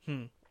it.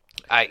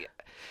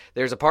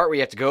 There's a part where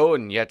you have to go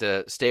and you have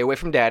to stay away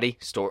from Daddy,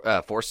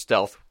 force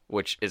stealth,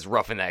 which is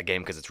rough in that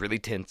game because it's really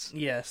tense.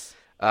 Yes.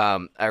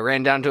 I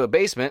ran down to a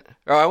basement,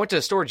 or I went to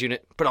a storage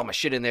unit, put all my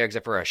shit in there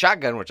except for a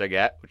shotgun, which I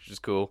got, which is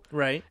cool.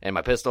 Right. And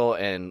my pistol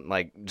and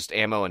like just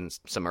ammo and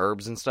some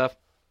herbs and stuff.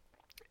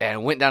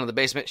 And went down to the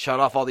basement, shot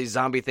off all these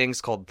zombie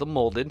things called the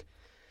Molded.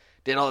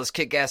 Did all this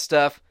kick-ass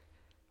stuff.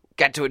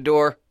 Got to a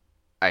door.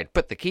 I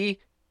put the key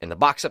in the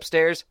box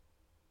upstairs.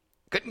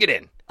 Couldn't get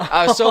in.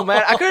 I was so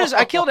mad.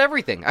 I killed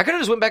everything. I could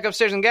have just went back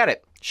upstairs and got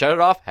it. Shut it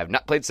off. Have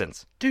not played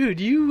since. Dude,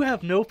 you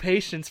have no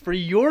patience for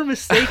your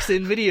mistakes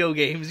in video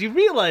games. You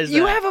realize that.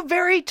 You have a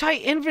very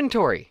tight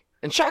inventory.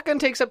 And shotgun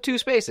takes up 2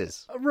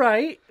 spaces.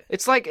 Right.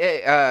 It's like,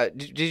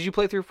 did you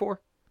play through 4?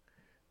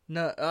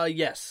 No,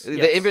 yes.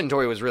 The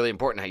inventory was really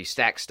important, how you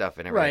stack stuff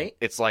and everything. Right.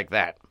 It's like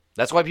that.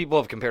 That's why people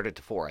have compared it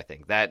to 4, I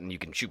think. That, and you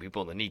can shoot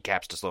people in the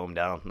kneecaps to slow them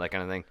down, that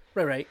kind of thing.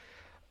 Right.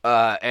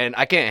 And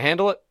I can't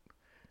handle it.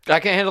 I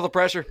can't handle the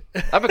pressure.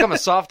 I've become a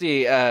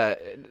softie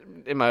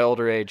in my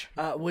older age.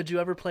 Would you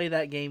ever play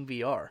that game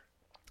VR?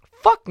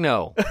 Fuck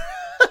no.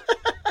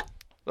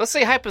 Let's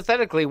say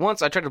hypothetically,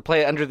 once I tried to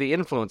play it under the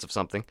influence of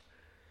something.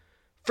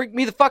 Freaked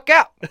me the fuck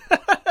out.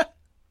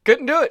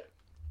 Couldn't do it.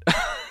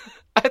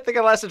 I think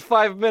I lasted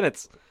 5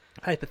 minutes.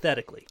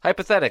 Hypothetically.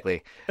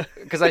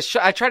 Because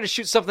I tried to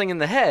shoot something in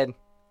the head.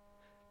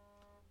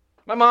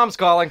 My mom's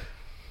calling.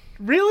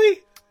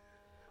 Really?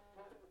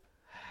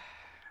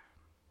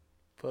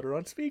 Put her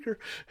on speaker.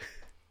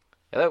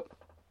 Hello.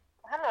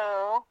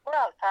 Hello. We're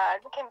outside.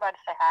 We came by to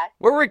say hi.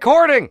 We're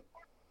recording.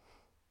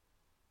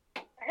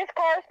 His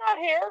car's not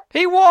here.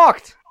 He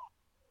walked.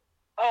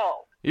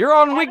 Oh. You're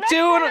on week not 2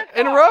 sure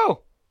in a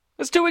row.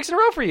 That's 2 weeks in a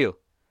row for you.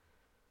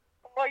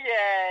 Well,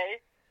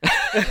 yay.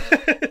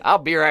 I'll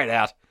be right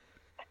out.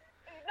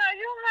 No,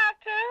 you don't have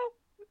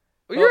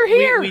to. You're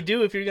here. We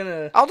do if you're going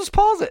to I'll just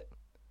pause it.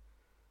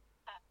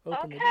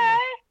 open the door. Okay.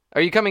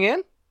 Are you coming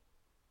in?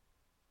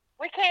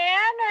 We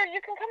can, or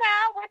you can come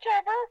out,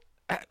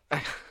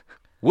 whichever.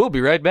 We'll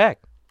be right back.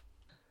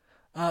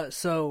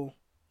 So,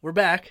 we're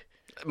back.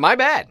 My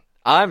bad.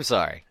 I'm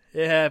sorry.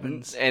 It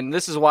happens. And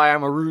this is why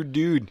I'm a rude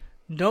dude.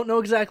 Don't know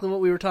exactly what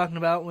we were talking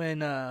about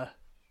when,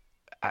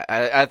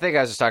 I think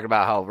I was just talking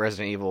about how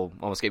Resident Evil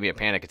almost gave me a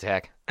panic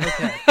attack.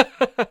 Okay.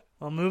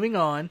 Well, moving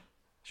on.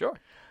 Sure.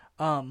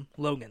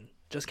 Logan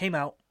just came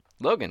out.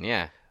 Logan,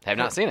 yeah. Have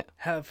not seen it.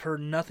 Have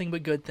heard nothing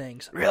but good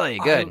things. Really?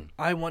 Good.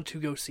 I want to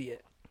go see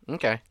it.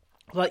 Okay.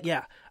 But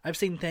yeah, I've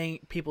seen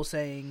people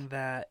saying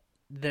that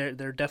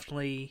they're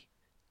definitely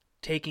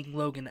taking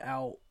Logan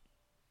out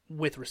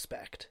with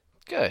respect.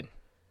 Good.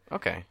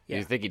 Okay. Yeah.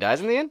 You think he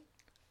dies in the end?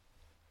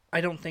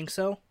 I don't think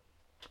so.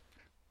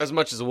 As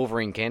much as a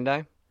Wolverine can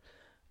die?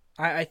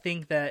 I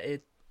think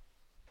that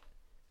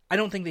I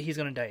don't think that he's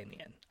going to die in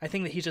the end. I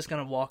think that he's just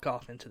going to walk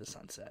off into the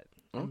sunset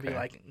and be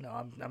like, "No,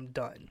 I'm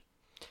done."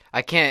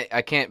 I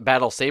can't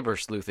battle Saber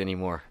Sleuth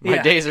anymore. My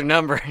Yeah. days are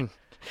numbered.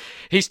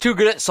 He's too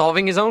good at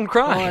solving his own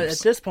crimes. Well, at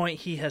this point,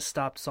 he has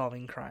stopped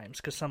solving crimes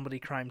because somebody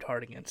crimed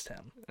hard against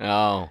him.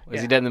 Oh, is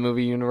Yeah. he dead in the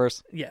movie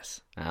universe?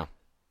 Yes. Oh.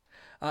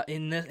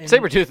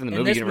 Sabretooth in the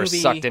movie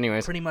universe sucked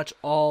anyways. Pretty much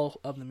all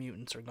of the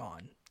mutants are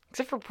gone.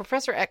 Except for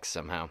Professor X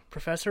somehow.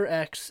 Professor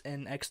X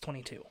and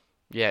X-22.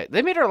 Yeah,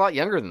 they made her a lot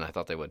younger than I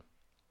thought they would.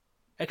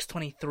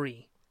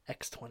 X-23.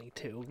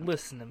 X-22.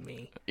 Listen to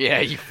me. Yeah,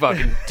 you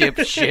fucking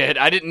dipshit.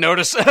 I didn't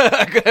notice.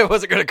 I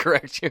wasn't going to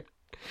correct you.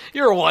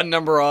 You're one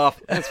number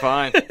off. That's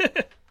fine.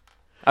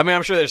 I mean,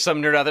 I'm sure there's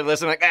some nerd out there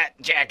listening like, that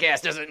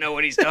jackass doesn't know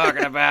what he's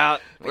talking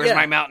about. Where's Yeah.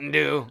 my Mountain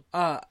Dew?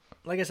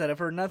 Like I said, I've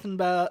heard nothing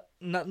but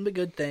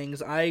good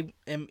things. I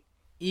am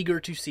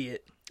eager to see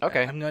it.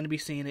 Okay. I'm going to be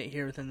seeing it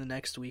here within the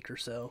next week or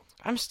so.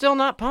 I'm still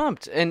not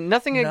pumped. And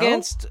nothing No?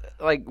 against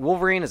like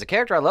Wolverine as a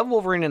character. I love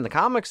Wolverine in the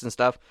comics and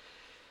stuff.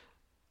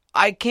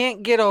 I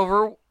can't get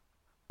over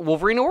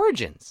Wolverine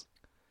Origins.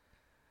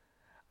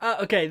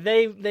 Okay,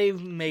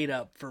 they've made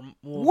up for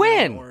Wolverine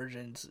When?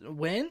 Origins.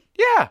 When?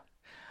 Yeah.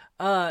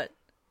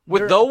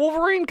 With They're- the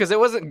Wolverine? Because it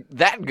wasn't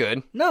that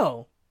good.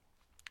 No.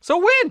 So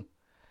when?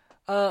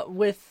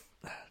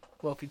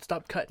 Well, if you'd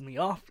stop cutting me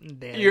off,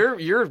 Dan.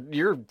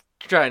 You're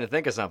trying to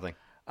think of something.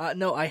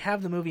 No, I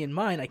have the movie in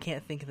mind. I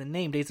can't think of the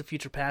name. Days of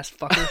Future Past,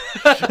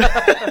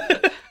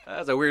 fucker.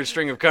 That's a weird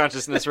string of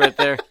consciousness right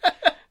there.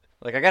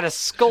 Like, I gotta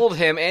scold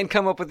him and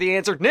come up with the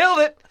answer. Nailed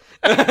it!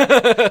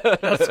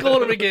 I'll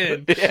scold him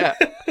again. Yeah.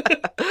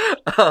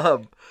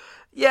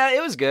 Yeah,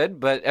 it was good,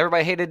 but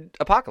everybody hated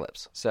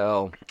Apocalypse.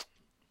 So,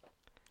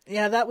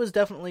 Yeah, that was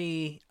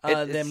definitely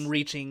It's- them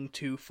reaching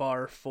too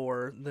far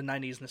for the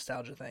 90s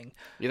nostalgia thing.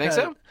 you think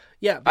so?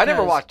 Yeah. I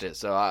never because watched it,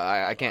 so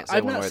I can't say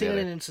I've one not way or seen the it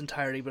other. in its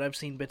entirety, but I've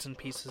seen bits and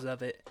pieces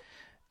of it.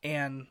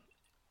 And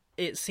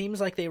it seems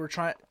like they were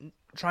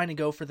trying to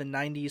go for the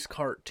 90s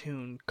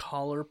cartoon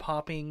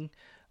collar-popping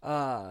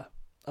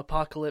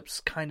Apocalypse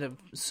kind of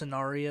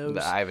scenarios.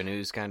 The Ivan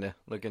Ooze kind of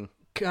looking.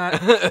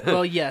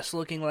 Well, yes,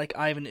 looking like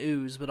Ivan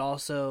Ooze, but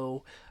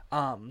also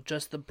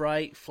just the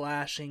bright,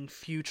 flashing,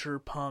 future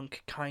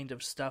punk kind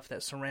of stuff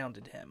that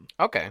surrounded him.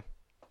 Okay.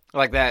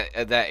 Like that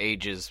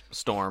ages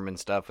Storm and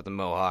stuff with the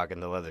mohawk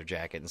and the leather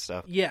jacket and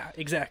stuff. Yeah,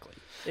 exactly.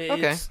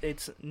 Okay.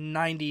 It's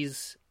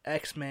 90s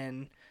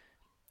X-Men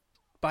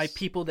by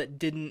people that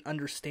didn't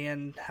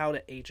understand how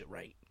to age it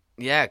right.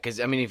 Yeah, because,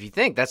 I mean, if you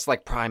think, that's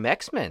like Prime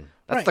X-Men.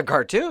 That's Right. the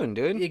cartoon,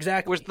 dude.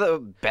 Exactly. Was the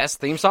best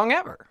theme song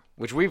ever,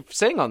 which we've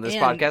sang on this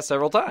And- podcast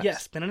several times.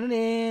 Yes.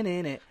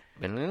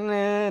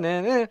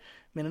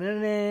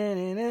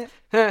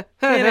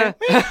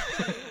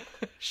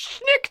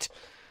 Schnicked.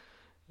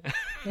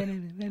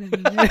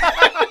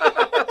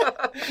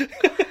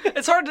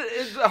 It's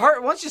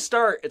hard. Once you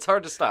start, it's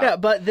hard to stop. Yeah,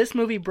 but this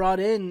movie brought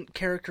in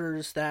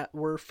characters that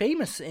were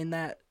famous in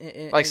that.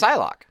 Like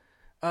Psylocke.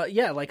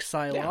 Yeah, like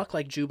Psylocke,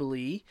 like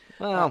Jubilee.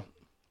 Well,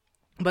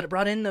 But it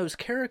brought in those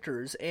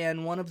characters,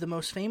 and one of the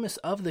most famous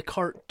of the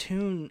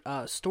cartoon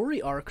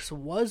story arcs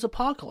was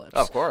Apocalypse.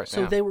 Of course,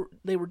 So yeah.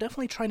 they were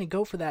definitely trying to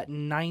go for that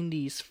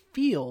 90s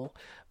feel,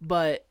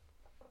 but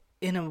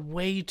in a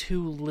way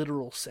too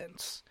literal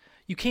sense.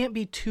 You can't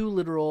be too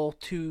literal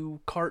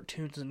to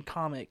cartoons and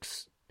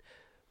comics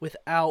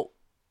without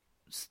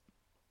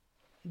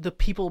the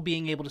people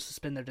being able to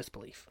suspend their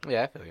disbelief.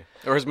 yeah, I feel you.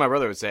 Or as my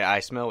brother would say, I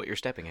smell what you're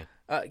stepping in.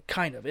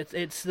 Kind of.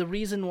 It's the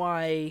reason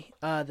why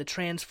the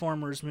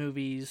Transformers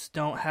movies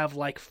don't have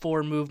like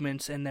 4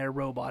 movements in their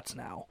robots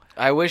now.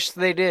 I wish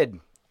they did.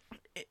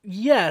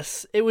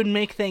 Yes, it would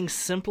make things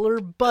simpler,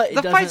 but it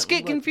The doesn't fights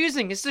get look-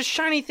 confusing. It's the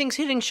shiny things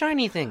hitting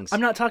shiny things.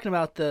 I'm not talking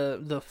about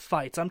the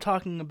fights. I'm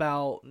talking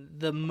about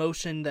the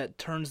motion that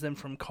turns them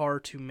from car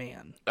to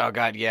man. Oh,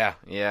 God, yeah.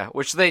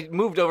 Which they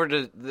moved over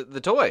to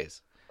the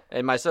toys.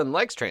 And my son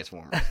likes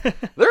Transformers.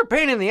 They're a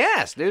pain in the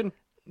ass, dude.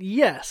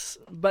 Yes,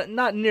 but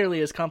not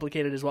nearly as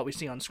complicated as what we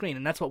see on screen,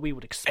 and that's what we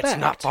would expect. It's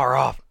not far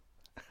off.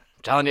 I'm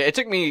telling you, it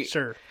took me...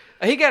 Sure.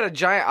 He got a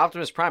giant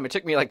Optimus Prime. It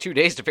took me like 2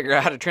 days to figure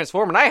out how to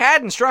transform, and I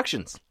had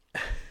instructions.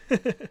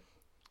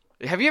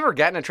 Have you ever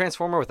gotten a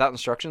Transformer without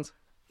instructions?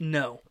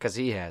 No. Because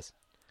he has.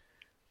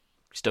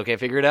 Still can't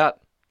figure it out.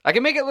 I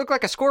can make it look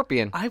like a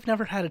scorpion. I've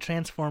never had a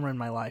Transformer in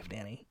my life,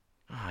 Danny.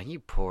 Oh, you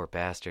poor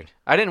bastard.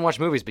 I didn't watch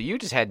movies, but you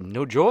just had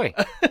no joy.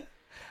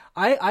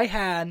 I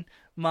had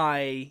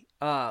my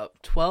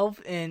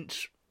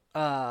 12-inch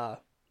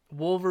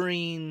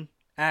Wolverine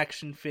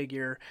action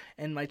figure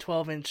and my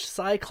 12-inch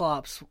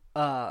Cyclops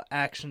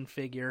action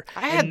figure.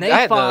 I had- and they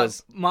I had fought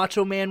those.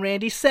 Macho Man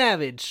Randy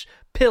Savage.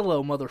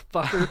 Pillow,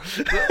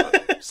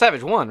 motherfucker.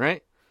 Savage won,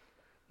 right?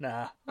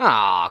 Nah.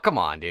 Aw, come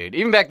on, dude.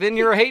 Even back then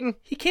you were hating?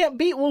 He can't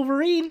beat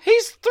Wolverine.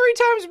 He's 3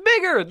 times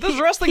bigger. Those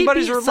wrestling he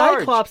buddies beat are large.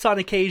 Cyclops on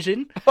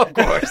occasion. Of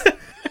course.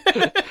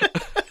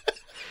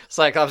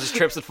 Cyclops just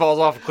trips and falls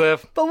off a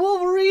cliff. But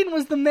Wolverine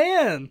was the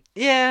man.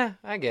 Yeah,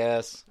 I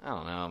guess. I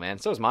don't know, man.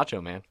 So is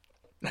Macho Man.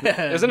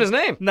 It was in his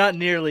name. Not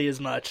nearly as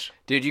much.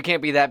 Dude, you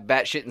can't be that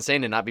batshit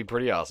insane and not be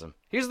pretty awesome.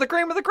 He's the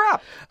cream of the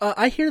crop.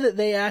 I hear that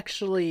they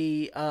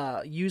actually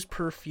use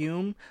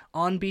perfume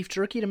on beef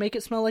jerky to make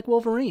it smell like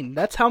Wolverine.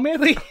 That's how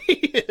manly he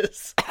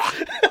is.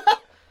 I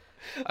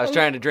was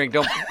trying to drink.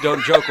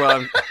 Don't joke while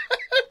I'm...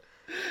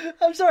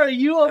 I'm sorry,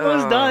 you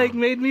almost dying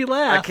made me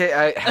laugh.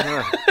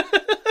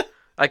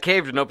 I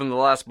caved and opened the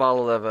last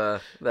bottle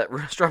of that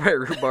strawberry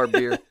rhubarb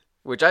beer,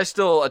 which I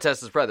still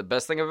attest is probably the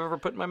best thing I've ever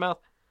put in my mouth.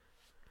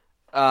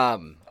 I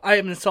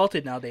am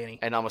insulted now, Danny.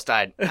 And almost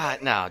died.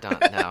 No.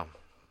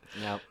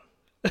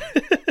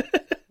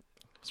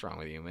 It's What's wrong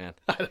with you, man?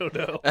 I don't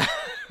know.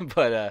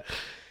 But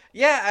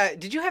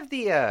did you have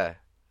the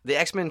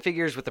X-Men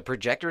figures with the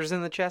projectors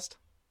in the chest?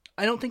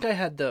 I don't think I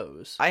had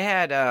those. I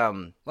had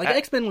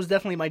X-Men was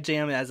definitely my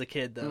jam as a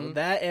kid, though.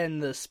 That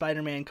and the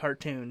Spider-Man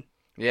cartoon.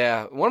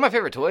 Yeah, one of my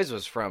favorite toys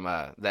was from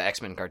the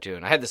X-Men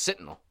cartoon. I had the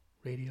Sentinel.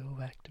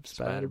 Radioactive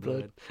spider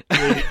blood. blood.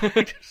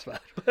 Radioactive spider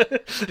blood.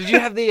 Did you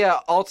have the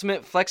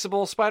Ultimate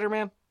Flexible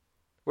Spider-Man?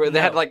 Where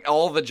they had, like,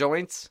 all the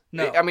joints?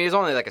 No. I mean, it was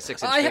only, like, a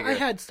 6-inch figure. I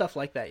had stuff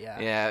like that,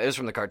 yeah. Yeah, it was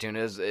from the cartoon.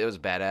 It was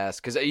badass.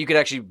 Because you could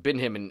actually bend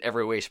him in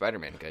every way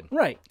Spider-Man could.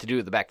 Right. To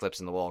do the backflips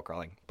and the wall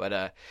crawling. But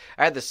I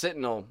had the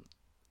Sentinel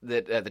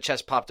that the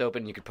chest popped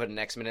open. You could put an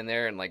X-Men in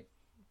there and, like,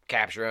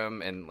 capture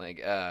him. And, like,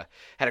 had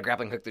a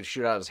grappling hook that would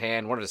shoot out his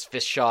hand. Wanted his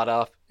fist shot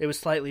off. It was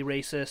slightly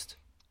racist.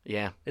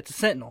 Yeah. It's a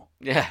Sentinel.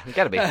 Yeah, it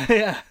gotta be.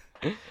 Yeah.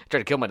 Tried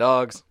to kill my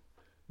dogs.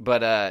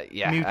 But,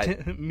 yeah.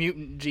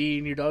 Mutant G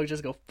and your dog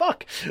just go,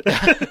 fuck!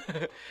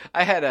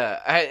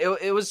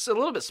 It was a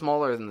little bit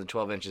smaller than the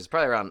 12 inches,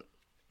 probably around,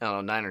 I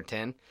don't know, 9 or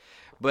 10.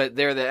 But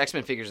they're the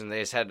X-Men figures, and they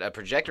just had a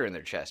projector in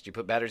their chest. You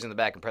put batteries in the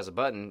back and press a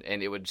button,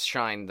 and it would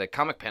shine the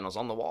comic panels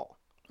on the wall.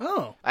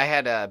 Oh. I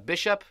had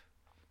Bishop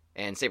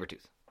and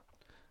Sabretooth.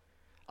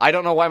 I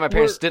don't know why my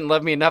parents didn't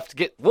love me enough to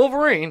get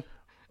Wolverine.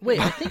 Wait,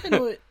 I think I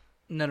know it.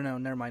 No,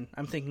 never mind.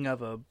 I'm thinking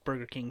of a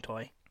Burger King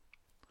toy.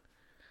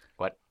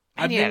 What?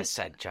 I've And you been- had a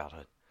sad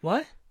childhood.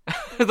 What?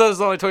 Those are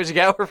the only toys you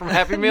got were from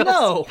Happy Meals?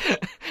 No.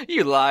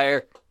 You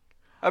liar.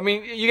 I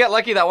mean, you got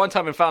lucky that one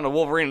time and found a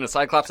Wolverine and a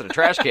Cyclops in a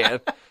trash can.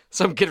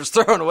 Some kid was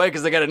throwing away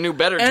because they got a new,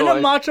 better And toy.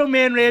 a Macho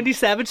Man Randy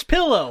Savage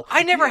pillow.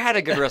 I never had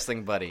a good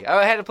wrestling buddy.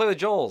 I had to play with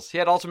Joel's. He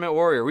had Ultimate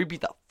Warrior. We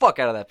beat the fuck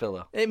out of that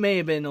pillow. It may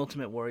have been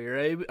Ultimate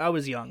Warrior. I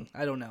was young.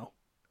 I don't know.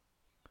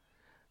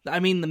 I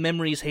mean, the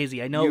memory's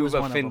hazy. I know it was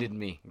You've one offended of them.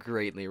 me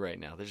greatly right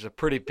now. There's a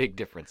pretty big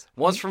difference.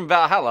 One's from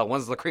Valhalla.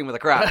 One's the cream of the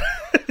crop.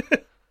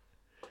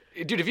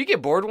 Dude, if you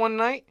get bored one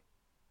night,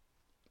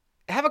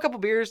 have a couple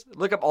beers,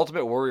 look up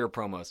Ultimate Warrior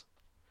promos.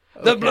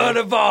 Okay. The blood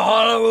of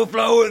Valhalla will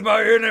flow with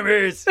my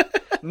enemies.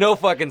 No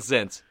fucking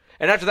sense.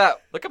 And after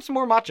that, look up some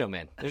more Macho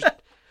Man. There's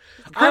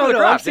I don't the know.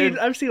 crop, dude.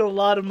 I've seen a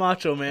lot of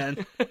Macho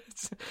Man.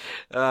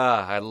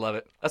 I love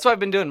it. That's why I've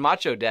been doing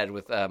Macho Dad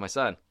with my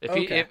son. If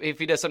Okay. if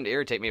he does something to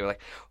irritate me, we're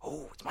like,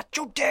 oh, it's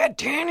Macho Dad,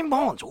 Danny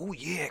Bones. Oh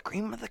yeah,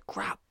 cream of the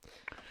crop.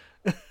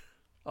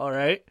 All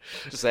right.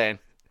 Just saying.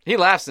 He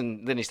laughs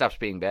and then he stops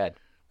being bad.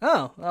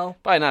 Oh, well,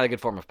 Probably not a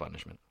good form of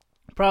punishment.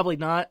 probably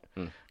not.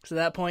 Because at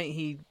that point,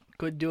 he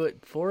could do it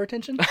for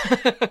attention. Which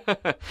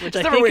It's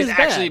I never think when is he's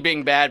actually bad.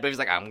 being bad, but he's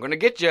like, I'm going to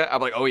get you. I'm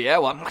like, oh yeah,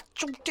 well, I'm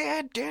Macho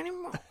Dad, Danny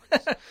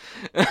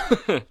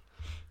Bones.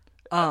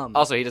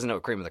 Also, he doesn't know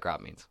what cream of the crop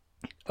means,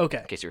 Okay.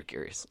 in case you were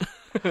curious.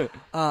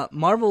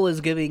 Marvel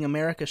is giving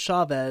America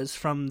Chavez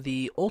from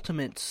the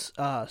Ultimates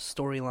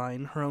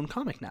storyline her own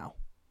comic now.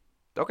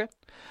 Okay.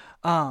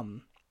 I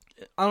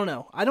don't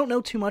know. I don't know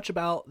too much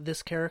about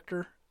this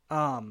character.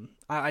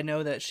 I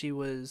know that she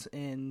was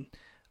in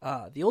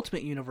the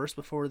Ultimate Universe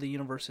before the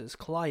universes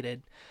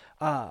collided.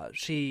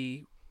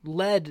 She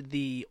led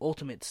the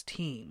Ultimates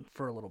team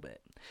for a little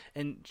bit.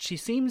 And she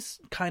seems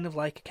kind of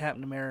like a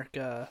Captain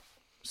America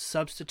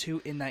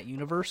substitute in that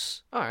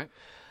universe. All right.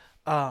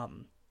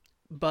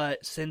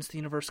 But since the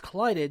universe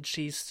collided,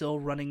 she's still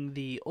running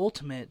the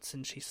Ultimates,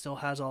 and she still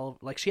has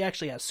she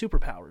actually has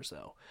superpowers,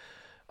 though.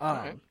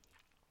 Okay.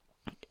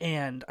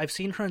 And I've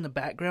seen her in the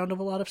background of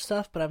a lot of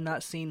stuff, but I've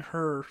not seen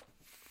her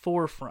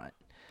forefront.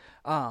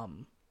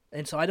 And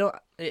so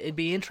it'd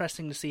be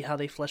interesting to see how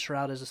they flesh her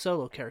out as a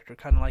solo character,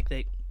 kind of like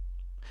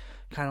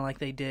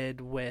they did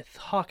with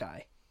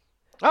Hawkeye.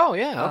 Oh,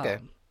 yeah, okay.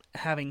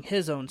 Having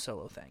his own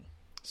solo thing.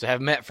 So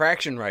have Matt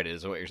Fraction write it,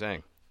 is what you're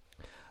saying.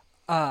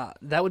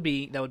 That would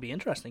be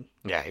interesting.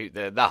 Yeah,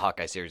 the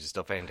Hawkeye series is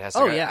still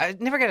fantastic. Oh, yeah. I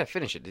never got to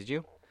finish it, did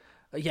you?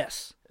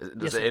 Yes. Does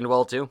Yes, it sir. end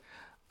well, too?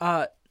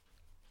 Of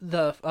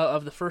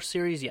the first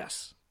series,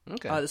 yes.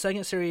 Okay. The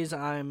second series,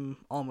 I'm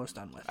almost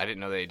done with. I didn't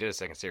know they did a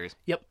second series.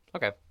 Yep.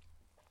 Okay.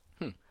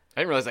 I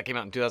didn't realize that came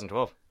out in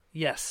 2012.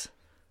 Yes.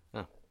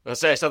 Oh. I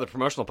saw the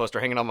promotional poster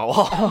hanging on my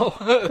wall. Oh.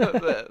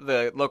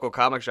 the local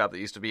comic shop that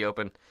used to be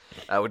open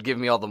would give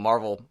me all the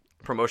Marvel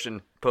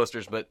promotion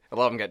posters, but a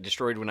lot of them got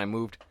destroyed when I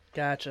moved.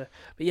 Gotcha.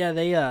 But yeah,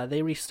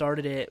 they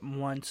restarted it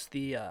once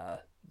the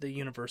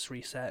universe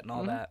reset and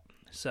all that.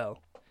 So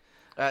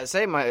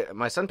Say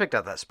my son picked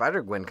out that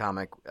Spider-Gwen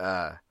comic,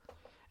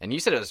 and you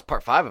said it was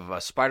part 5 of a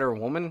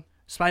Spider-Woman.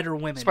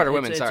 Spider-Women.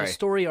 Spider-Women, sorry. It's a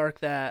story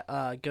arc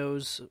that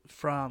goes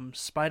from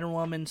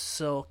Spider-Woman,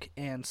 Silk,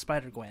 and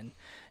Spider-Gwen.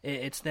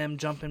 It's them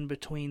jumping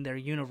between their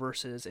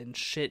universes, and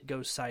shit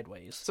goes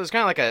sideways. So it's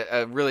kind of like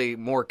a really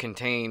more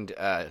contained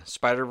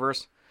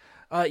Spider-Verse.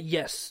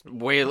 Yes.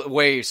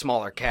 Way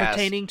smaller cast.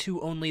 Pertaining to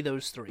only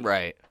those 3.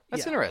 Right.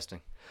 That's Yeah.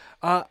 interesting.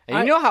 And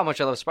And you know how much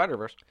I love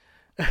Spider-Verse.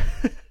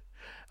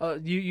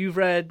 you've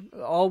read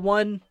all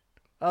one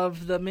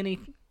of the many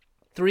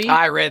 3?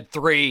 I read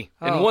 3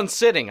 in Oh. one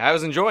sitting. I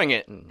was enjoying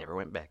it and never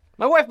went back.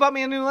 My wife bought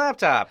me a new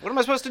laptop. What am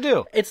I supposed to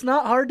do? It's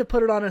not hard to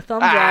put it on a thumb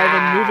drive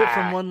and move it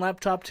from one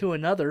laptop to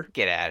another,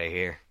 Get out of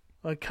here.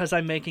 because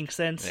I'm making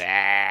sense.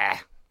 Ah.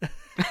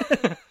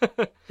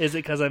 Is it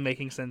because I'm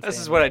making sense? This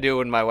is what I do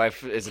when my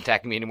wife is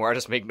attacking me anymore. I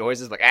just make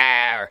noises like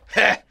ah. Or,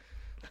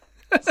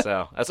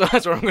 so that's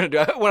what I'm going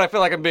to do when I feel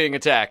like I'm being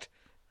attacked.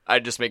 I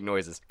just make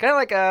noises, kind of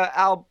like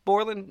Al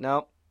Borland.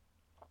 No,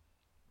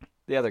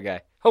 the other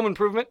guy. Home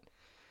Improvement.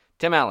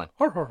 Tim Allen.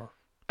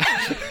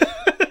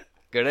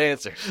 Good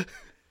answer.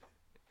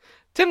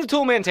 Tim the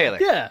Toolman Taylor.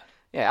 Yeah.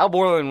 Yeah, Al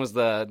Borland was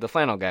the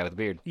flannel guy with the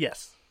beard.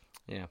 Yes.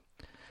 Yeah.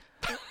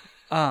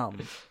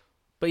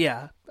 But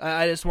yeah,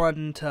 I just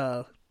wanted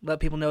to let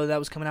people know that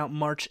was coming out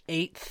March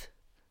 8th.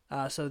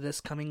 So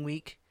this coming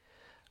week.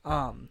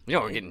 We're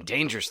getting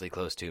dangerously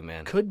close to,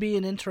 man. Could be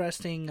an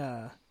interesting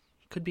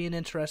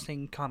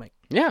comic.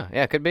 Yeah,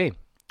 it could be.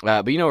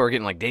 But we're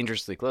getting like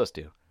dangerously close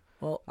to.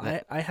 Well,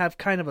 I have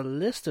kind of a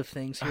list of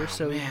things here,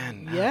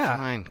 yeah.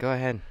 Fine, go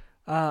ahead.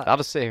 I'll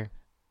just sit here.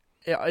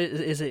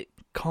 Is it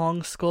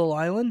Kong Skull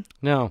Island?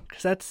 No.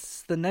 Because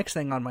that's the next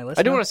thing on my list.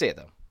 I do want to say it,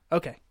 though.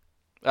 Okay.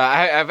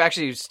 I've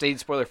actually stayed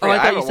spoiler-free. Oh, I I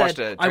haven't thought you watched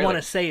said, a trailer. I want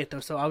to say it, though,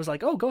 so I was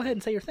like, oh, go ahead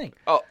and say your thing.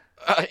 Oh,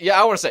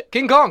 yeah, I want to say it.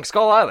 King Kong,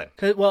 Skull Island.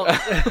 Well,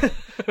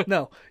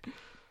 no.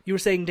 You were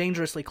saying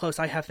dangerously close.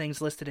 I have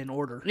things listed in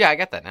order. Yeah, I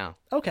get that now.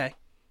 Okay.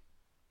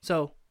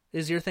 So,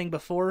 is your thing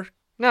before?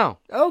 No.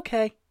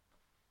 Okay.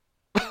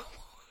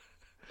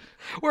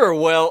 We're a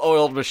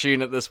well-oiled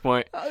machine at this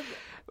point.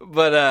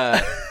 But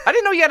I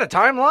didn't know you had a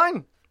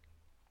timeline.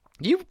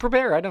 You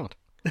prepare, I don't.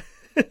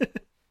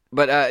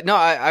 But no,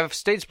 I've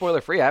stayed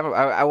spoiler-free.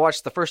 I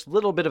watched the first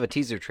little bit of a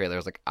teaser trailer. I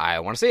was like, I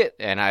want to see it,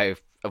 and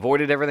I've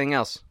avoided everything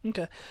else.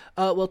 Okay.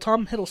 Well,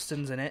 Tom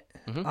Hiddleston's in it,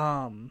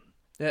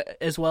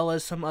 as well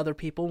as some other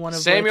people. One of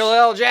Samuel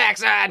L.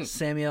 Jackson!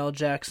 Samuel L.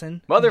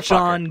 Jackson. Motherfucker.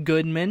 John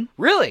Goodman.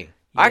 Really?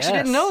 I actually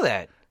Yes. didn't know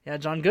that. Yeah,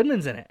 John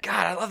Goodman's in it.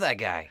 God, I love that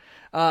guy.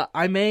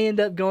 I may end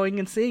up going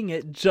and seeing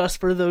it just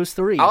for those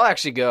three. I'll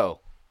actually go.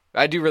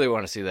 I do really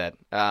want to see that.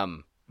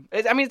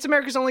 It's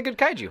America's only good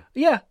kaiju.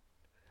 Yeah.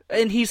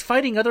 And he's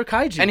fighting other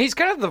kaiju. And he's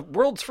kind of the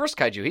world's first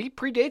kaiju. He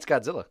predates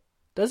Godzilla.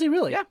 Does he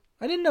really? Yeah.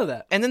 I didn't know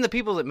that. And then the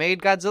people that made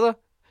Godzilla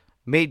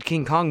made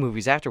King Kong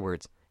movies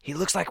afterwards. He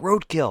looks like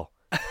roadkill.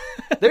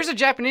 There's a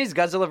Japanese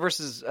Godzilla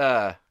versus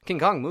King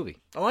Kong movie.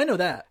 Oh, I know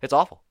that. It's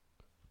awful.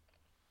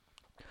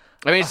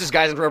 I mean, it's just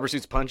guys in rubber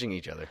suits punching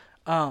each other.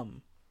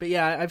 But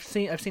yeah, I've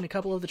seen a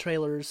couple of the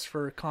trailers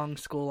for Kong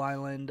Skull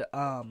Island.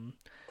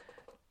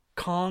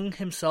 Kong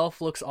himself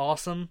looks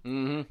awesome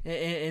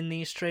in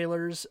these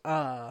trailers.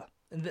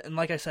 And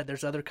like I said,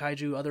 there's other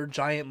kaiju, other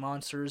giant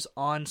monsters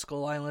on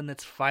Skull Island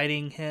that's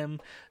fighting him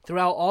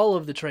throughout all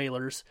of the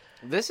trailers.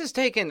 This is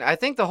taken. I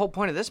think the whole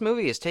point of this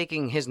movie is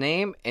taking his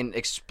name and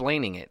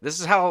explaining it. This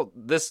is how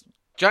this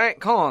giant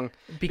Kong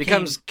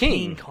becomes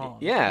King Kong.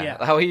 Yeah,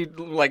 how he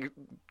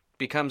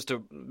becomes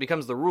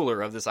the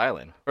ruler of this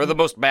island, or the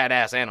most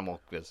badass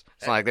animal. Because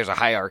it's not like there's a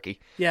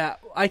hierarchy. Yeah,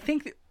 I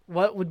think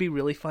what would be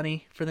really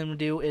funny for them to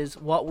do is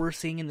what we're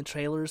seeing in the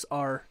trailers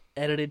are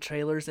edited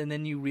trailers, and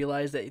then you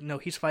realize that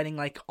he's fighting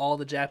like all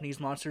the Japanese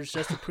monsters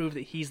just to prove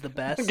that he's the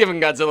best.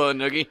 Giving Godzilla a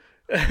noogie.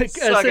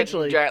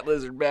 Essentially, Suck it, giant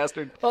lizard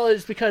bastard. Well,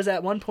 it's because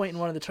at one point in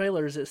one of the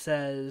trailers it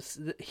says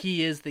that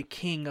he is the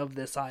king of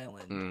this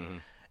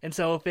island. And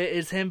so if it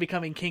is him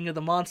becoming king of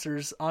the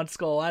monsters on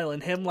Skull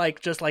Island, him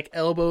just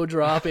elbow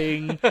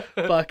dropping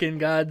fucking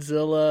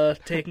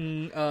Godzilla,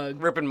 taking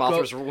ripping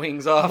Mothra's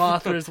wings off.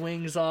 Mothra's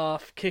wings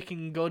off,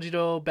 kicking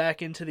Gojira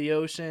back into the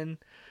ocean.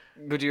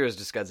 Gojira is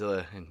just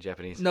Godzilla in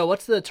Japanese. No,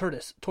 what's the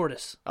tortoise?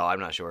 Oh, I'm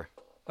not sure.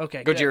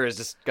 Okay. Gojira is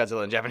just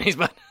Godzilla in Japanese,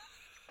 but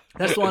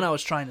that's the one I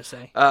was trying to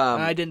say.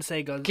 I didn't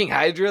say Godzilla. King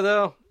Hydra,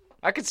 though.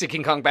 I could see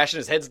King Kong bashing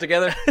his heads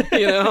together,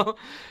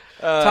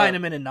 tying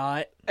him in a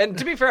knot. And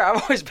to be fair,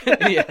 I've always been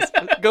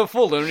go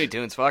full Looney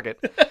Tunes. Fuck it.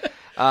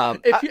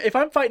 If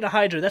I'm fighting a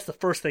Hydra, that's the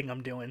first thing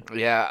I'm doing.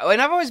 Yeah,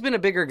 and I've always been a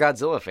bigger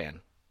Godzilla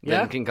fan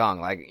than King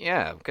Kong.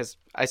 Because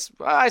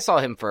I saw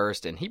him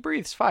first, and he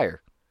breathes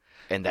fire,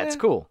 and that's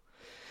cool.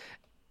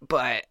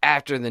 But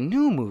after the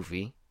new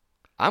movie,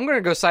 I'm going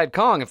to go side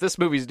Kong if this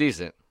movie's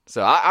decent.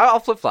 So I'll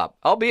flip-flop.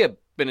 I'll be a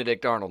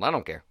Benedict Arnold. I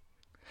don't care.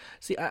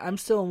 See, I'm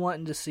still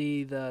wanting to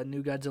see the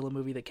new Godzilla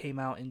movie that came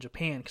out in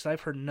Japan, because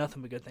I've heard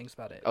nothing but good things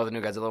about it. Oh, the new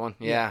Godzilla one?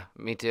 Yeah,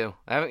 me too.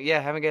 I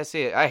haven't got to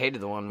see it. I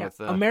hated the one with...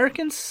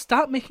 Americans,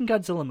 stop making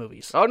Godzilla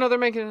movies. Oh, no, they're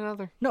making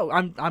another. No,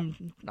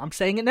 I'm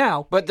saying it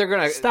now. But they're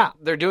going to... Stop.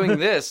 They're doing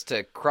this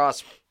to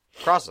cross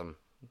them.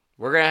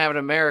 We're going to have an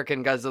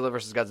American Godzilla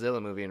versus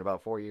Godzilla movie in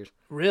about 4 years.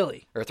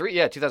 Really? Or 3,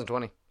 yeah,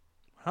 2020.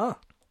 Huh.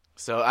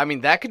 So,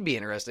 that could be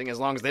interesting as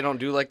long as they don't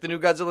do the new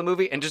Godzilla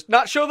movie and just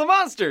not show the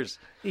monsters.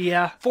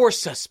 Yeah. For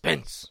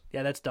suspense.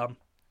 Yeah, that's dumb.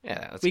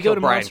 Yeah, let's we kill go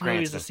to Bryan monster Cranston.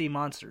 movies to see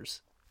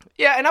monsters.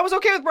 Yeah, and I was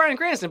okay with Bryan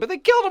Cranston, but they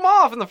killed him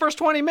off in the first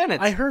 20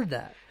 minutes. I heard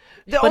that.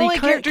 The but only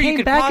he character came you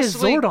could back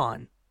possibly as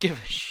Zordon.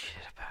 give a shit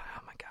about.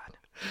 Oh, my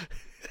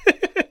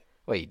God.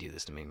 Why you do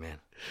this to me, man?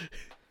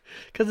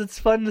 Because it's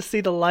fun to see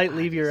the light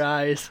leave your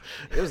eyes.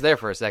 It was there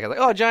for a second.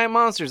 Giant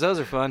monsters. Those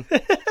are fun.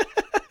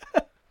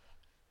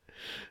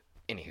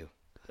 Anywho.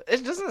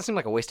 Doesn't that seem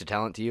like a waste of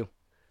talent to you?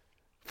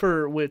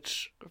 For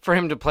which? For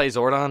him to play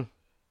Zordon?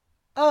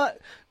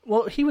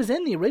 Well, he was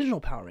in the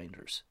original Power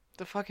Rangers.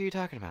 The fuck are you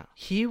talking about?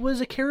 He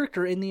was a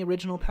character in the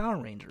original Power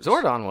Rangers.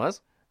 Zordon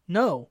was.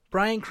 No,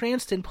 Bryan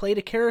Cranston played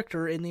a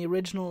character in the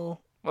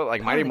original. What,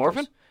 like Power Mighty Rangers.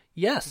 Morphin?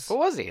 Yes, What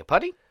was he? A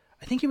putty?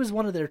 I think he was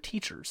one of their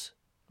teachers,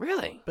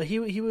 Really? but he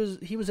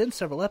was in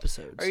several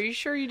episodes. Are you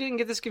sure you didn't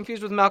get this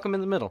confused with Malcolm in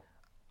the Middle?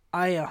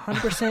 I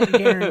 100%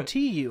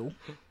 guarantee you.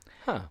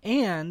 Huh.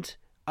 And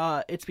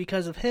it's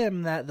because of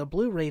him that the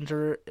Blue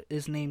Ranger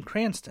is named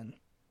Cranston.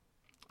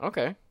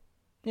 Okay.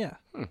 Yeah,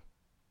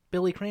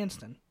 Billy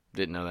Cranston.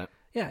 Didn't know that.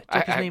 Yeah,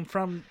 took his name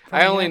from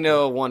I the only actor.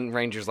 know one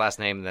Ranger's last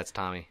name, and that's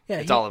Tommy. Yeah,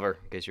 it's Oliver,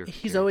 in case you're He's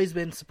curious. always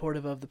been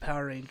supportive of the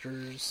Power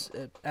Rangers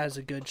as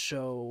a good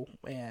show,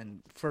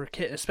 and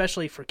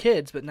especially for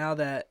kids. But now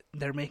that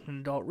they're making an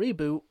adult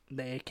reboot,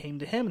 they came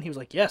to him, and he was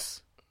like,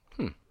 "Yes."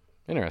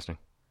 Interesting.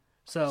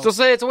 So, Still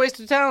say it's a waste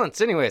of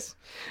talents. Anyways.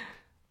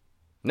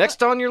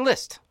 Next on your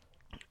list.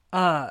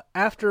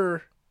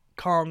 after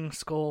Kong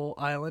Skull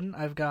Island,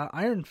 I've got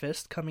Iron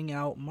Fist coming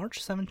out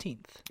March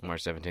 17th.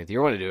 March 17th. You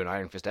want to do an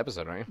Iron Fist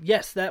episode, aren't you?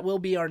 Yes, that will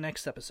be our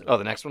next episode. Oh,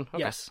 the next one? Okay.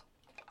 Yes.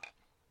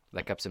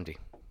 That cup's empty.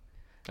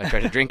 I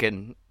tried to drink it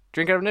and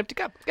drink out of an empty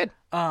cup. Good.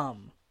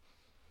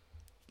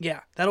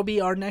 Yeah, that'll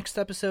be our next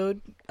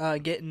episode.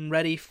 Getting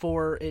ready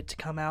for it to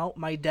come out.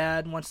 My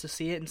dad wants to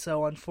see it, and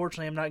so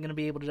unfortunately, I'm not going to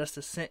be able to just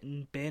to sit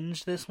and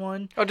binge this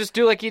one. Oh, just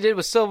do like you did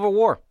with Civil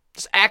War.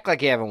 Just act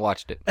like you haven't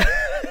watched it.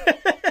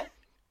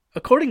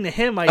 According to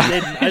him, I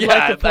didn't. I'd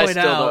like to point I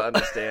still out. don't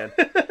understand.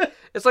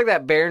 It's like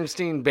that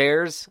Berenstein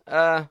Bears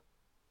conspiracy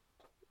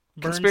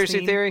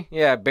Bernstein? theory.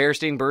 Yeah,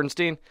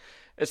 Bernstein.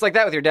 It's like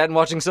that with your dad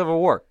watching Civil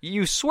War.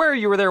 You swear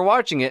you were there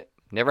watching it.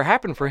 Never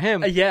happened for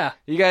him. Yeah.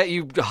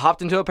 You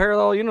hopped into a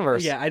parallel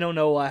universe. Yeah, I don't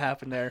know what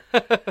happened there.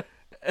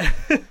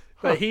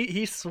 But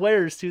he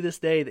swears to this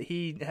day that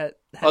he had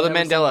Oh, the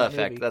never seen Mandela that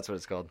effect. movie. That's what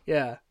it's called.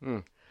 Yeah.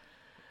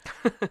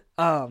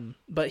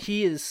 But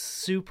he is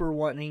super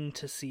wanting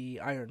to see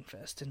Iron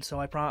Fist, and so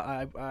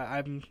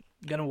I'm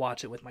gonna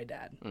watch it with my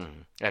dad.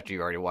 After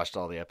you already watched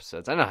all the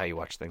episodes. I know how you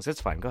watch things.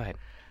 It's fine. Go ahead.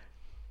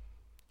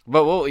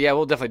 But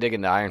we'll definitely dig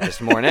into Iron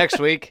Fist more next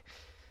week.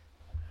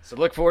 So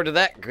look forward to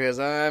that, because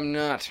I'm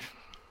not.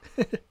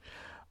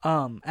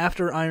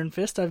 After Iron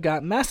Fist, I've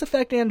got Mass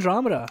Effect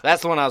Andromeda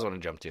That's the one I was going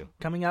to jump to.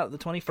 coming out the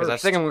 21st. Because I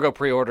think I'm going to go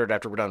pre-order it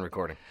after we're done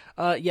recording.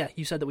 Yeah,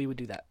 you said that we would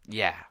do that.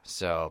 Yeah,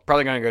 so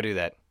probably going to go do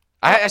that.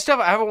 I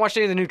haven't watched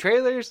any of the new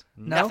trailers.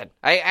 No? Nothing.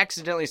 I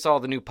accidentally saw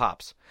the new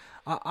pops.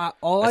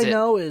 All That's I it.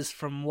 know is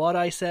from what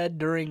I said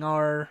during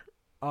our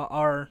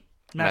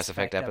Mass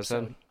Effect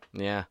episode.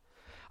 Yeah.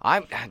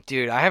 I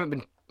haven't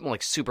been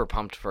like super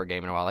pumped for a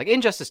game in a while. Like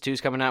Injustice 2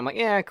 is coming out. I'm like,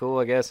 yeah, cool,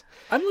 I guess.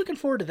 I'm looking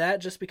forward to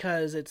that just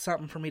because it's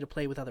something for me to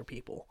play with other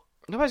people.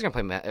 Nobody's going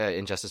to play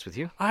Injustice with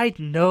you. I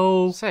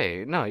know.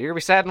 Say, no, you're going to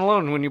be sad and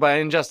alone when you buy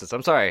Injustice.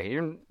 I'm sorry.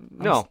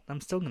 No. I'm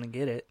still gonna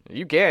get it.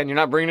 You can. You're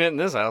not bringing it in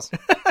this house.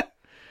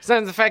 It's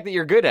not the fact that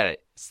you're good at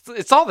it.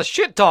 It's all the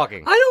shit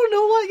talking. I don't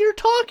know what you're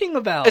talking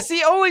about. It's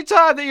the only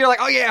time that you're like,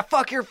 oh yeah,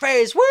 fuck your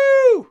face.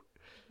 Woo!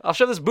 I'll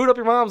shove this boot up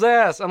your mom's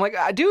ass. I'm like,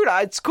 dude,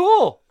 it's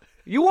cool.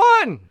 You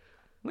won.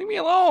 Leave me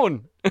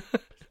alone.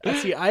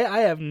 See, I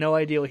have no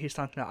idea what he's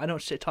talking about. I don't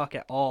shit talk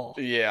at all.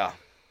 Yeah.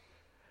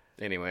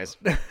 Anyways.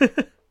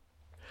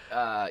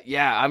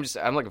 Yeah,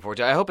 I'm looking forward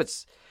to it. I hope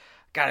it's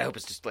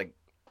just like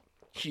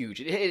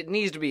huge. It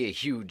needs to be a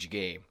huge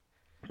game.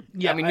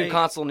 Yeah, I mean, new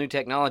console, new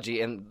technology,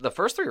 and the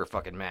first three are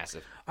fucking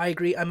massive. I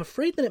agree. I'm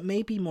afraid that it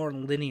may be more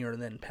linear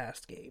than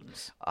past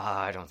games.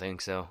 I don't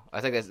think so.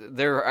 I think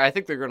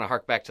they're going to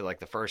hark back to like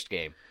the first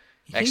game,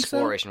 You think so?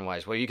 exploration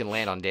wise, where you can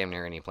land on damn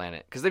near any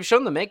planet because they've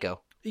shown the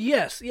Mako.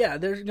 Yes, yeah,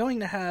 they're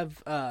going to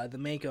have the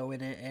Mako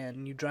in it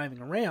and you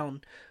driving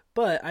around.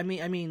 But I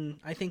mean,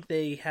 I think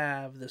they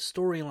have the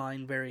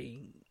storyline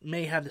very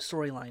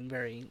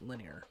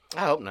linear.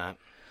 I hope not.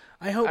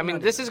 I hope. I mean,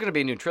 not this either. is going to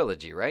be a new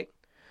trilogy, right?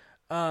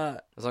 As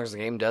long as the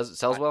game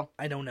sells well.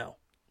 I don't know.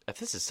 If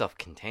this is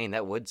self-contained,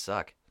 that would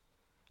suck.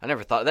 I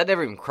never thought that.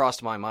 Never even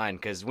crossed my mind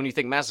because when you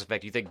think Mass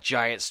Effect, you think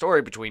giant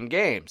story between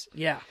games.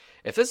 Yeah.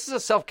 If this is a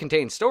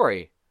self-contained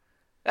story,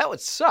 that would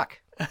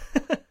suck.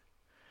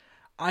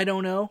 I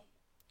don't know.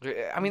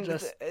 I mean,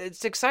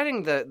 it's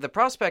exciting the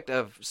prospect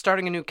of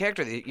starting a new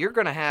character that you're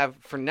going to have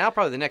for now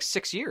probably the next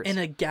 6 years. In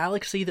a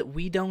galaxy that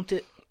we don't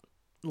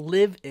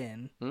live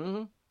in.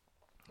 Mm-hmm.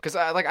 Because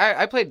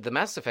I played the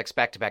Mass Effects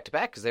back to back to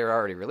back because they were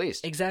already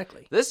released.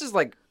 Exactly. This is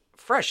like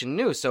fresh and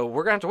new, so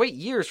we're going to have to wait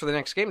years for the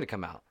next game to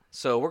come out.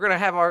 So we're going to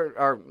have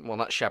our well,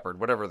 not Shepherd,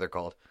 whatever they're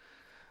called.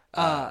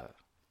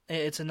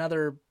 It's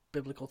another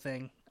biblical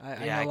thing. I no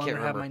can't longer have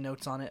remember. my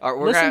notes on it.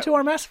 We're Listen gonna- to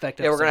our Mass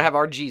Effect episode. Yeah, we're going to have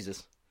our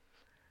Jesus.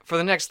 For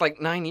the next,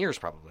 9 years,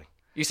 probably.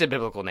 You said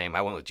biblical name.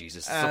 I went with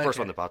Jesus. It's the first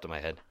okay. one that popped in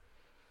my head.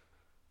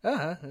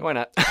 Uh-huh. Why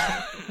not?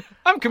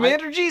 I'm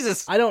Commander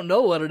Jesus. I don't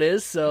know what it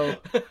is, so...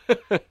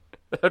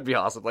 That'd be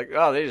awesome.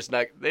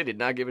 They did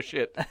not give a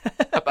shit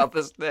about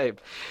this name.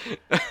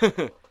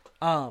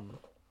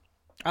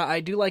 I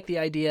do like the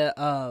idea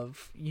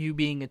of you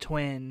being a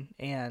twin,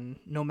 and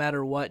no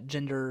matter what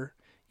gender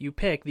you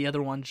pick, the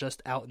other one's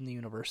just out in the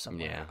universe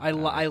somewhere. Yeah, I I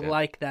like that.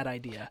 like that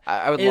idea.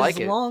 I would like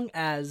it. As long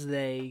as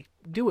they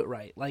do it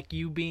right. Like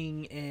you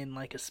being in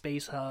like a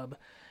space hub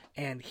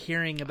and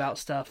hearing about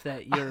stuff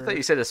that you're... I thought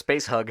you said a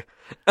space hug.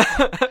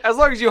 As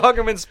long as you hug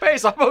them in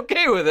space, I'm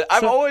okay with it.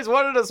 I've always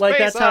wanted a space like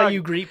that's hug. how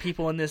you greet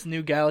people in this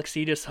new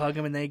galaxy. Just hug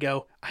them and they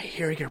go, I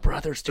hear your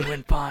brother's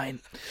doing fine.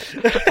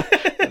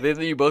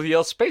 Then you both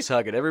yell space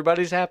hug and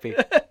everybody's happy.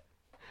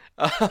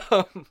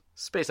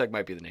 Space hug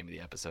might be the name of the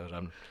episode.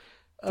 I'm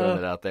throwing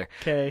it out there.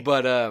 Okay.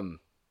 But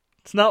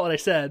It's not what I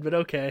said, but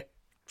okay.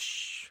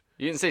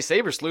 you didn't say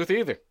saber sleuth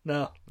either.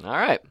 No. All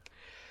right.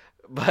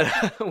 But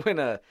when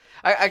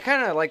I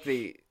kind of like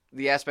the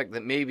aspect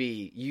that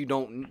maybe you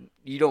don't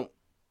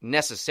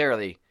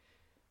necessarily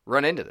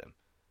run into them.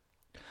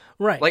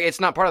 Right. Like it's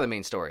not part of the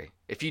main story.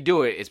 If you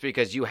do it, it's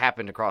because you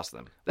happen to cross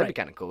them. That'd be Right.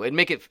 kind of cool. It'd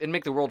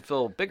make the world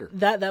feel bigger.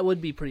 That would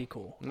be pretty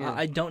cool. Yeah.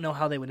 I don't know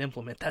how they would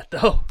implement that,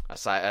 though.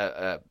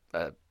 A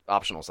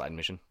optional side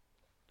mission.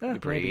 Yeah, Be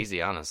pretty maybe.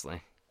 easy,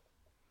 honestly.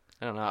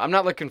 I don't know. I'm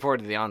not looking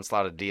forward to the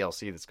onslaught of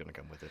DLC that's going to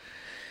come with it.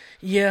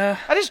 Yeah.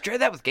 I just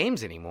dread that with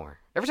games anymore.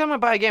 Every time I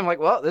buy a game, I'm like,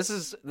 well, this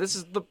is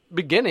the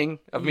beginning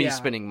of me Yeah.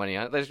 spending money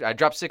on it. I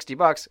dropped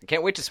 $60. I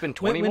can't wait to spend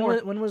 20 more.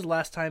 When was the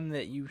last time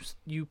that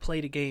you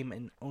played a game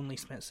and only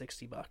spent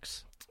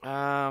 $60?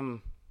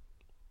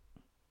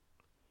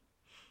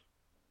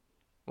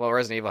 Well,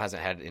 Resident Evil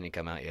hasn't had any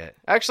come out yet.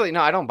 Actually,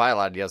 no, I don't buy a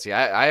lot of DLC.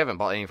 I haven't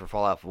bought any for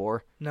Fallout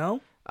 4.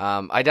 No?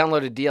 I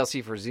downloaded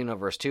DLC for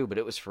Xenoverse 2, but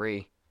it was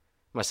free.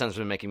 My son's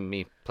been making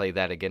me play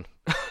that again.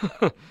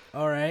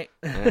 All right.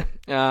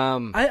 Yeah.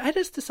 I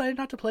just decided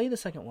not to play the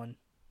second one.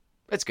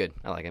 It's good.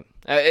 I like it.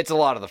 It's a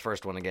lot of the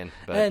first one again.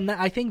 But And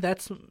I think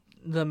that's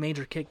the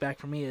major kickback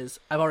for me is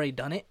I've already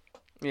done it.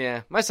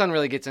 yeah, my son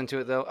really gets into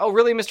it, though. Oh,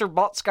 really, Mr.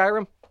 Bought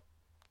Skyrim?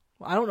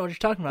 Well, I don't know what you're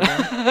talking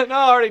about, man. No,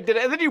 I already did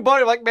it. And then you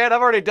bought it like, man,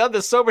 I've already done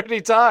this so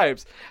many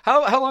times.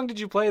 How long did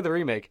you play the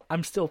remake?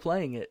 I'm still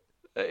playing it.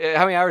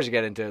 How many hours you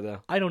get into it,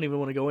 though? I don't even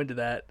want to go into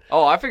that.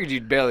 Oh, I figured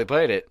you'd barely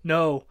played it.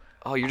 No.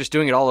 Oh, you're just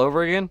doing it all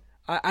over again?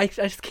 I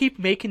just keep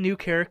making new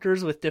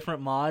characters with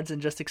different mods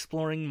and just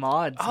exploring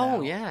mods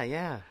Oh, now.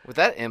 yeah. With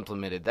that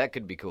implemented, that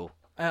could be cool.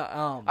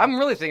 I'm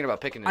really thinking about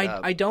picking it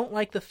up. I don't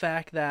like the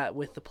fact that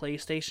with the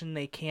PlayStation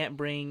they can't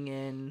bring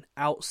in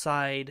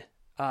outside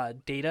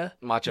data.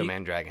 Macho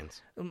Man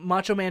Dragons.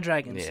 Macho Man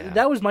Dragons. Yeah.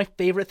 That was my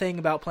favorite thing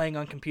about playing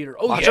on computer.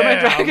 Oh, Macho Man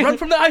Dragon? Run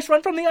from the ice!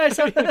 Run from the ice!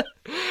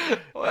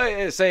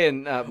 Well,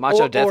 saying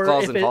Macho Death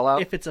Claws in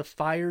Fallout? If it's a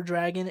fire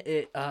dragon,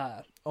 it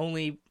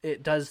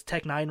does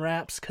Tech 9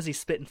 raps because he's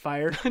spitting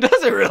fire.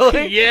 Does it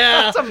really?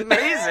 Yeah. That's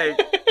amazing.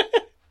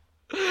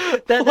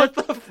 What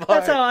the fuck?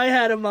 That's how I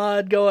had a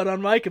mod going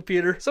on my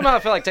computer. Somehow I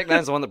feel like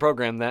Tech9's the one that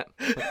programmed that.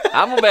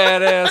 I'm a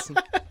badass.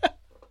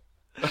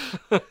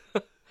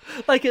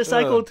 Like it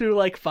cycled through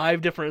like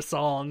 5 different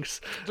songs.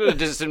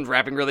 Just in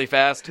rapping really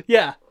fast.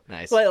 Yeah.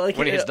 Nice. Like,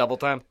 when he hits double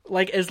time.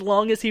 Like as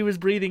long as he was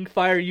breathing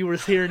fire, you were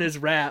hearing his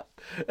rap.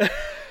 Say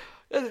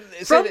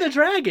From that- the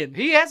dragon.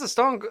 He has a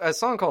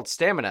song called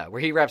Stamina where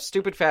he raps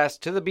stupid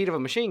fast to the beat of a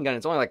machine gun.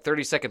 It's only like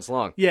 30 seconds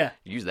long. Yeah.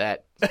 Use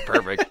that. It's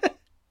perfect.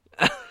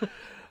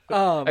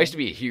 I used to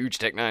be a huge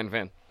Tech9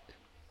 fan.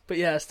 But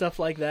yeah, stuff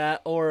like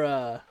that.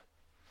 Or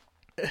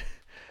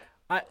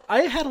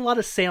I had a lot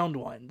of sound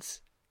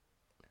ones.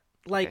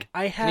 Like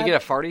I had. Can you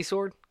get a farty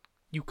sword?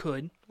 You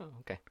could. Oh,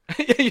 okay.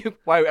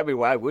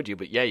 Why would you?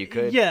 But yeah, you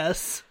could.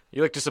 Yes.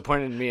 You look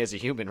disappointed in me as a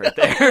human right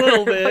there. A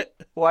little bit.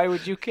 Why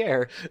would you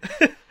care?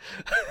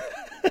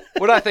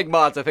 When I think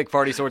mods, I think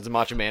farty swords and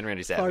Macho Man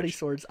Randy Savage. Party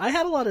swords. I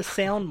had a lot of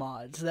sound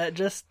mods that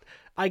just.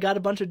 I got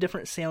a bunch of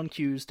different sound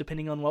cues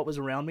depending on what was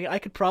around me. I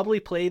could probably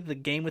play the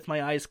game with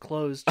my eyes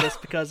closed just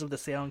because of the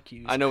sound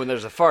cues. I know when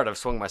there's a fart, I've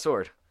swung my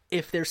sword.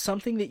 If there's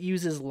something that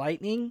uses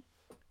lightning,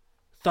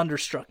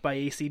 Thunderstruck by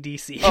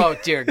AC/DC. Oh,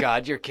 dear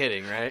God, you're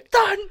kidding, right?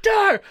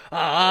 Thunder!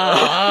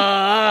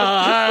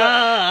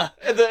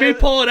 Me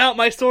pulling out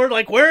my sword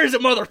like, where is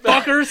it,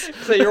 motherfuckers?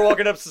 So you're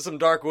walking up to some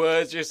dark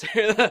woods, you're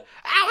saying,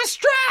 I was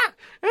struck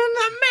in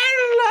the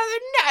middle of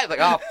the night. Like,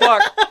 oh,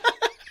 fuck.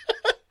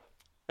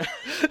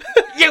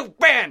 You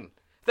Ben!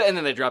 And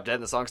then they drop dead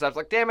and the song stops.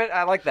 Like, damn it,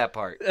 I like that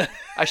part.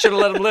 I should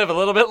have let him live a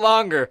little bit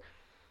longer.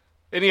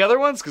 Any other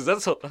ones? Because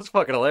that's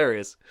fucking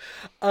hilarious.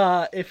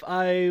 If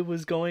I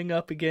was going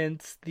up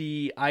against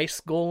the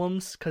ice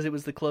golems, because it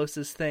was the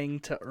closest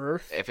thing to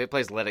Earth. If it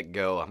plays Let It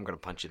Go, I'm going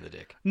to punch you in the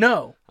dick.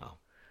 No. Oh.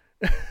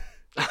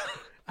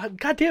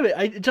 God damn it,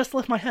 I just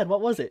left my head. What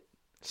was it?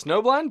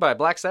 Snowblind by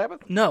Black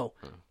Sabbath? No.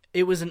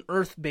 It was an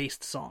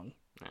Earth-based song.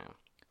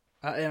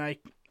 No.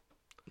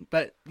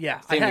 But yeah.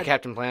 Theme to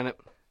Captain Planet?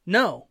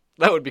 No.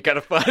 That would be kind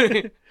of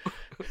funny.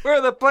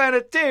 We're the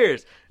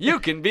Planeteers. You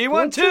can be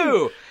one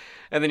too.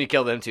 And then you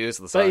kill them too,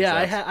 so the song But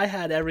yeah, sucks. I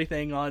had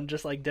everything on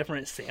just like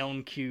different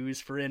sound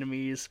cues for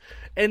enemies,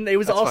 and it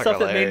was That's all fucking stuff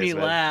that made me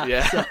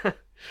hilarious, man. laugh. Yeah.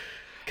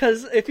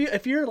 Because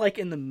if you're like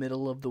in the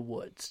middle of the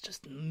woods,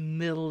 just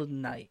middle of the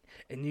night,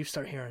 and you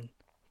start hearing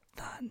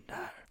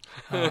thunder,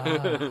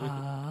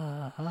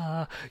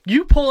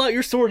 You pull out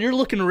your sword. You're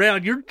looking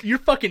around. You're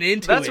fucking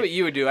into That's it. what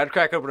you would do. I'd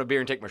crack open a beer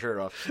and take my shirt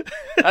off.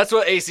 That's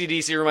what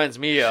AC/DC reminds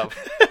me of.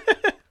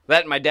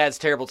 That and my dad's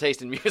terrible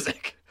taste in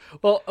music.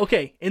 Well,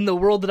 okay, in the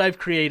world that I've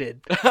created.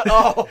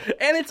 Oh.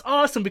 And it's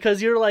awesome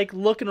because you're like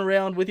looking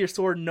around with your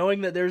sword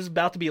knowing that there's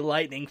about to be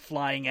lightning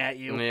flying at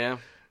you. Yeah.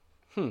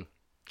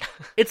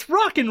 It's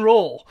rock and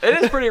roll.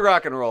 It is pretty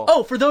rock and roll.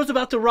 Oh, for those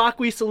about to rock,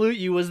 we salute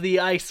you was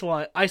the ice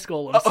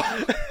golems.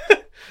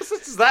 What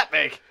sense does that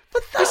make?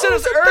 But You said it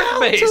was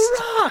Earth-based.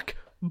 to rock.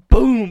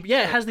 Boom.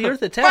 Yeah, it has the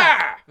Earth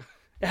attack.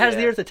 It has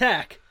the Yeah. Earth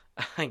attack.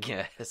 I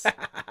guess.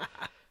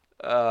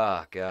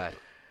 Oh, God.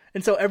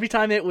 And so every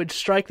time it would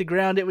strike the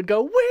ground, it would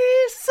go,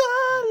 "We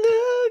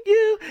salute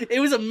you." It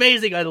was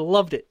amazing. I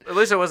loved it. At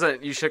least it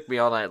wasn't "You Shook Me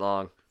All Night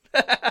Long."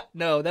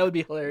 No, that would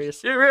be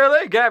hilarious. You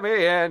really got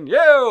me, and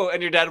you!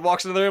 And your dad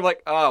walks into the room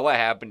like, oh, what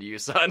happened to you,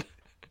 son?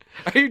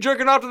 Are you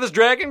jerking off to this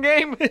dragon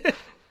game?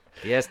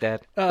 Yes,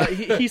 Dad.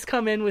 He's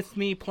come in with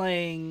me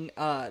playing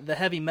the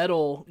heavy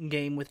metal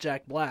game with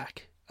Jack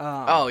Black.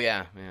 Oh,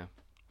 yeah.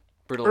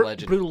 Brutal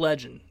Legend. Brutal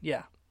Legend,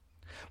 yeah.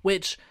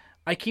 Which,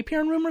 I keep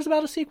hearing rumors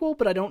about a sequel,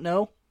 but I don't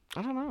know.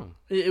 I don't know.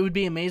 It would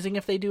be amazing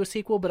if they do a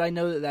sequel, but I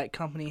know that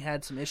company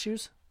had some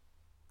issues.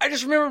 I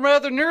just remember my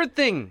other nerd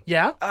thing.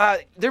 Yeah?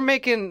 They're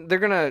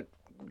gonna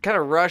kind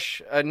of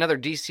rush another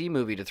DC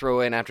movie to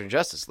throw in after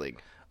Justice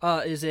League.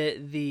 Is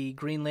it the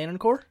Green Lantern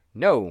Corps?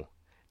 No.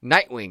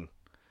 Nightwing.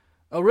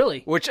 Oh,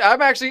 really? Which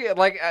I'm actually,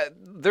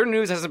 their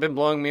news hasn't been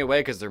blowing me away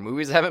because their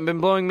movies haven't been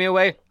blowing me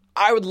away.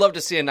 I would love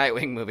to see a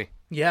Nightwing movie.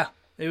 Yeah,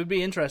 it would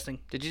be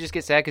interesting. Did you just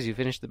get sad because you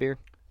finished the beer?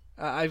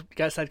 I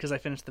got sad because I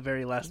finished the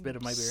very last bit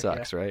of my beer.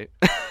 Sucks, yeah. right?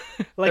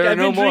 Like, There are I've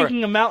no been more.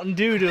 drinking a Mountain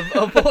Dew to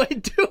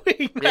avoid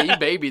doing that. Yeah, you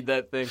babied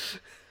that thing.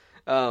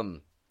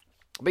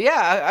 But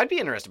yeah, I'd be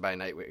interested by a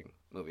Nightwing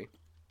movie.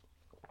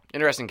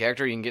 Interesting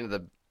character. You can get into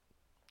the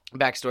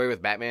backstory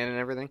with Batman and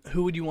everything.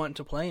 Who would you want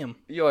to play him?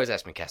 You always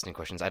ask me casting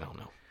questions. I don't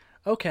know.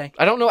 Okay.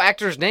 I don't know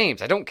actors'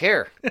 names. I don't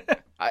care.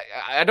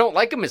 I don't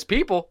like them as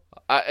people,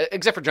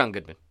 except for John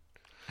Goodman.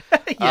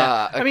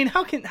 Yeah. I mean,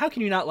 how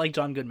can you not like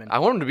John Goodman? I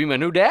want him to be my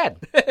new dad.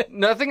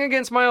 Nothing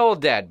against my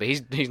old dad, but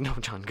he's no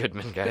John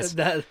Goodman, guys.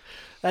 That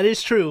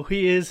is true.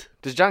 He is.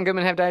 Does John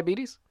Goodman have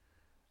diabetes?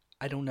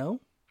 I don't know.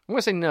 I'm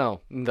gonna say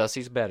no. And thus,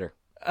 he's better.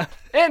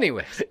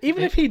 Anyways,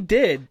 Even if he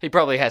did, he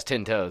probably has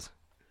 10 toes.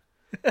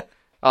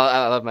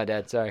 I love my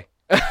dad. Sorry.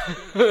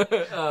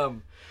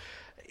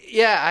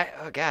 Yeah.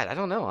 Oh God, I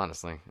don't know.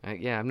 Honestly,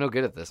 I'm no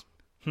good at this.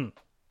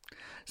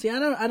 see, I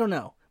don't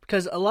know,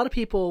 because a lot of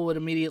people would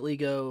immediately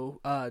go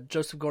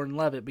Joseph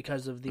Gordon-Levitt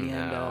because of the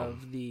end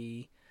of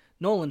the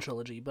Nolan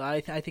trilogy, but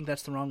I think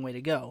that's the wrong way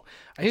to go.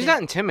 He's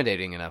not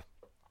intimidating enough.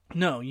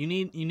 No, you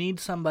need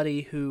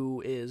somebody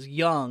who is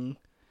young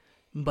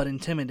but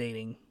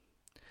intimidating.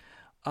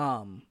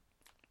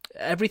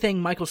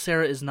 Everything Michael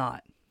Cera is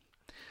not.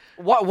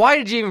 Why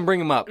did you even bring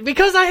him up?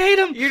 Because I hate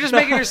him. You're just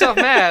making yourself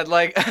mad.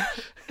 Like,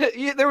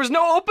 there was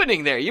no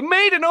opening there. You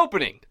made an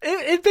opening.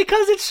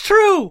 Because it's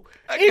true.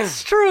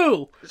 It's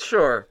true.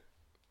 Sure.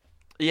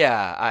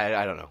 Yeah,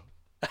 I don't know.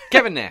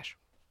 Kevin Nash.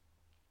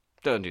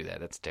 Don't do that.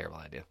 That's a terrible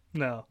idea.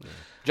 No.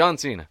 John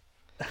Cena.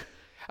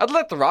 I'd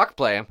let The Rock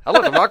play him. I'd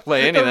let The Rock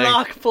play anything. The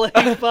Rock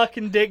playing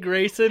fucking Dick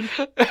Grayson.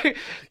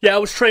 Yeah, I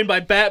was trained by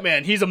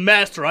Batman. He's a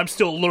master. I'm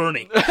still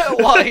learning.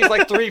 While he's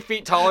like 3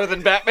 feet taller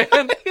than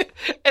Batman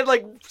and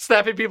like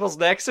snapping people's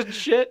necks and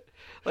shit.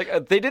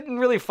 Like, they didn't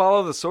really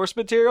follow the source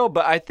material,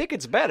 but I think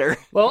it's better.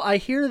 Well, I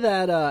hear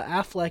that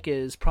Affleck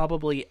is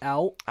probably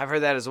out. I've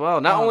heard that as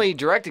well. Not only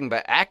directing,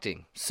 but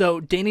acting.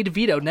 So, Danny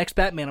DeVito, next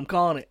Batman, I'm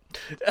calling it.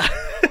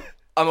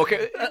 I'm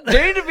okay.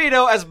 Danny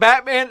DeVito as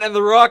Batman and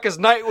The Rock as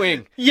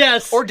Nightwing.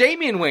 Yes. Or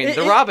Damian Wayne,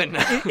 the Robin.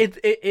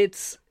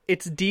 It's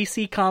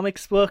DC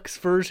Comics books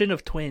version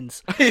of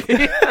twins.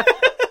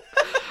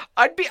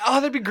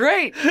 That'd be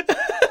great.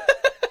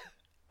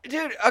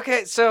 Dude,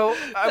 okay, so,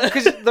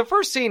 because the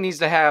first scene needs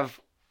to have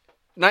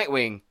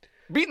Nightwing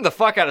beating the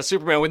fuck out of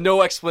Superman with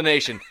no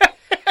explanation.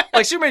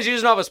 Like, Superman's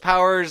using all of his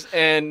powers,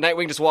 and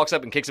Nightwing just walks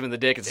up and kicks him in the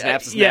dick and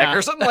snaps his neck,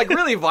 or something like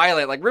really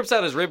violent, like rips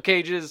out his rib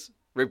cages,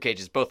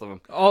 both of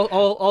them.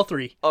 All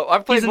three. Oh,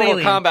 I've played He's an Mortal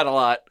alien. Kombat a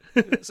lot.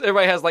 So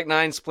everybody has like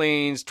 9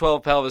 spleens,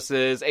 12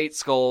 pelvises, 8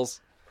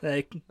 skulls.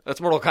 Like, That's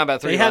Mortal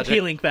Kombat 3 they have logic.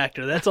 healing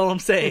factor. That's all I'm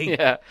saying.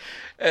 Yeah.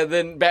 And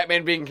then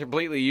Batman being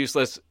completely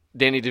useless,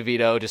 Danny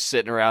DeVito just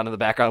sitting around in the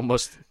background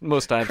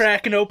most times.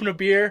 Cracking open a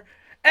beer.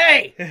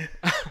 Hey!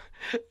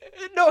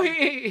 No,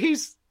 he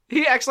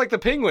acts like the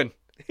Penguin.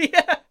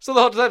 Yeah. So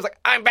the whole time he's like,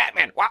 I'm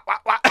Batman. Wah, wah,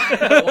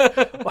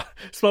 wah.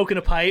 Smoking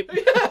a pipe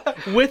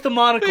with a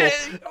monocle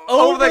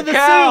Over the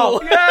cow.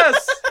 zoo.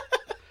 Yes.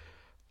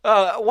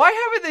 Why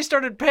haven't they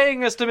started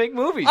paying us to make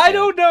movies I yet?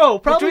 don't know.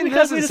 Probably Between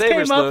because this we and just came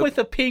Saber's up Loop. with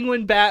a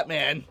penguin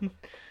Batman.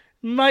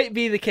 Might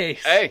be the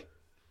case. Hey,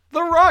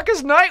 The Rock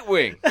is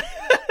Nightwing.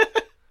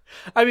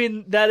 I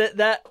mean,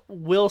 that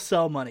will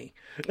sell money.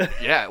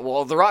 Yeah,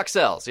 well, The Rock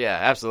sells. Yeah,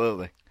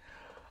 absolutely.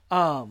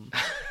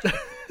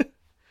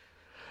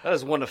 That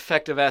is one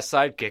effective-ass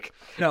sidekick.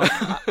 No,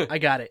 I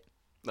got it.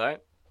 All right.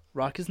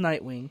 Rock is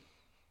Nightwing.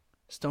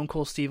 Stone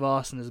Cold Steve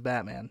Austin as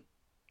Batman.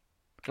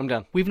 I'm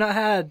done. We've not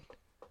had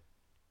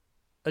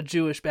a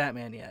Jewish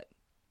Batman yet.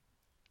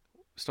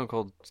 Stone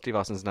Cold Steve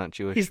Austin's not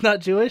Jewish. He's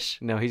not Jewish?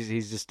 No, he's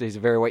a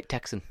very white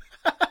Texan.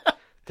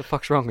 The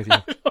fuck's wrong with you?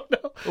 I don't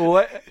know.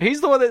 What? He's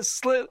the one that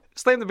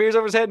slammed the beers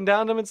over his head and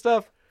downed him and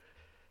stuff.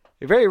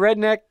 A very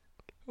redneck.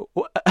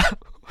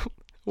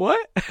 What?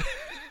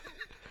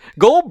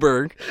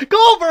 Goldberg.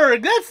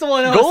 Goldberg! That's the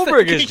one I was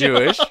Goldberg is thinking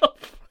Jewish. of.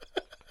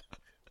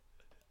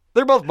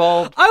 They're both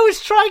bald. I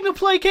was trying to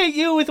placate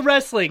you with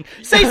wrestling.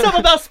 Say something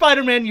about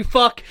Spider-Man, you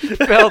fuck.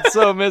 Failed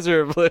so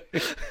miserably.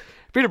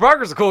 Peter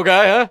Parker's a cool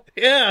guy, huh?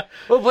 Yeah.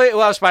 We'll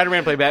have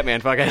Spider-Man play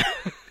Batman. Fuck it.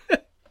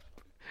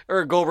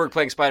 Or Goldberg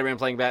playing Spider-Man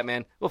playing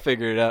Batman. We'll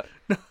figure it out.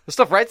 The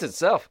stuff writes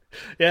itself.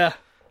 Yeah.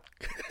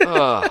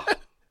 All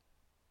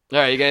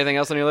right, you got anything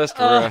else on your list?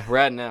 We're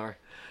at an hour.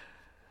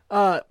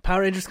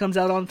 Power Rangers comes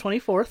out on the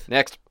 24th.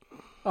 Next.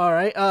 All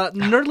right.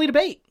 Nerdly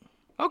Debate.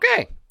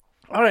 Okay.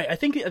 All right. I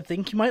think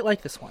you might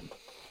like this one.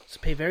 So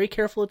pay very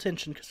careful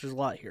attention because there's a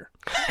lot here.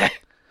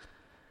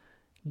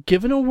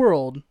 Given a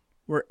world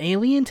where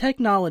alien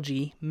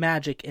technology,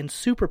 magic, and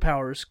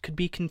superpowers could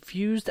be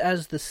confused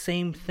as the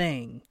same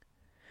thing,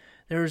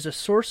 there is a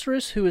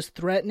sorceress who is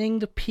threatening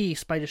the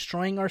peace by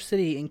destroying our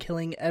city and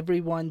killing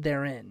everyone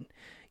therein.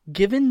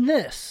 Given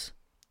this,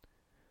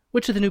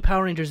 which of the new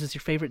Power Rangers is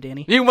your favorite,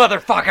 Danny? You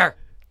motherfucker!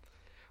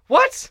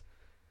 What?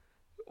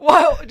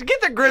 Whoa,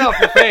 get the grin off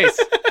your face.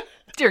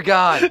 Dear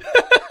God.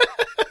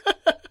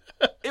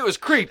 It was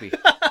creepy.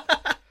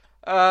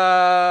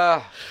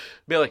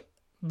 Billy.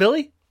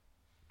 Billy?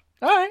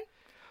 All right.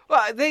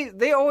 Well,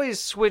 they always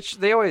switch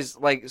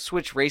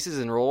races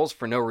and roles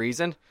for no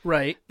reason.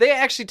 Right. They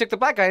actually took the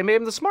black guy and made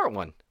him the smart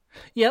one.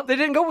 Yep. They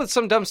didn't go with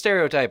some dumb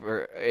stereotype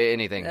or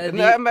anything.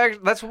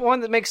 That's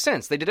one that makes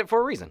sense. They did it for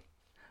a reason.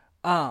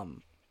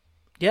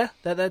 Yeah,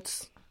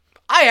 that's...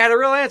 I had a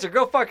real answer.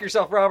 Go fuck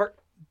yourself, Robert.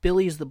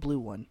 Billy's the blue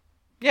one.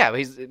 Yeah, but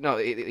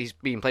he's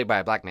being played by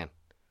a black man.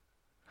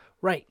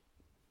 Right.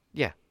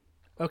 Yeah.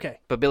 Okay.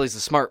 But Billy's the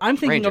smart I'm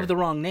thinking Ranger. of the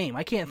wrong name.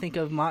 I can't think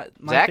of my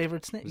Zach?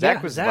 favorite's name. Zach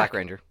Yeah, was the Black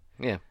Ranger.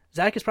 Yeah.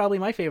 Zach is probably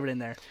my favorite in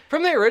there.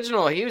 From the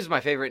original, he was my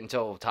favorite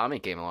until Tommy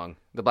came along.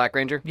 The Black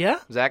Ranger. Yeah?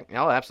 Zach?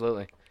 Oh,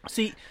 absolutely.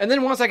 See, And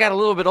then once I got a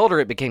little bit older,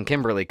 it became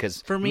Kimberly,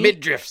 because For me-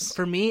 midriffs.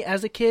 for me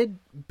as a kid,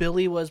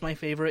 Billy was my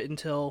favorite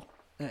until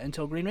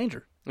Green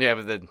Ranger. Yeah,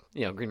 but then,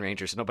 Green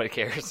Ranger, so nobody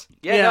cares.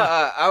 Yeah, Yeah. No,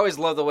 I always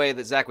loved the way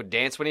that Zach would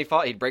dance when he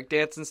fought. He'd break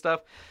dance and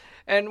stuff.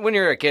 And when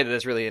you're a kid,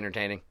 it's really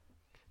entertaining.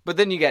 But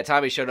then you got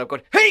Tommy showing up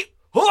going, hey,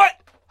 what,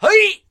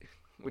 hey,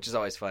 which is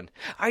always fun.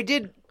 I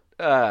did,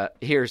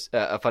 here's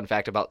a fun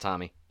fact about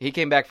Tommy. He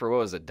came back for, what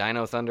was it,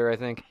 Dino Thunder, I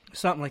think?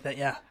 Something like that,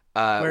 yeah.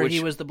 Where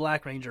he was the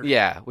Black Ranger.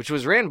 Yeah, which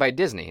was ran by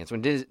Disney. It's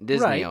when Disney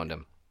Right. owned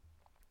him.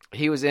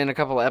 He was in a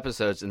couple of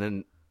episodes, and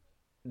then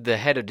the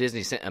head of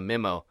Disney sent a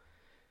memo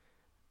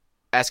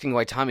asking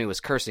why Tommy was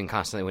cursing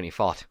constantly when he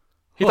fought.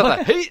 He thought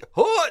that, hey,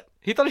 what?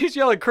 He thought he was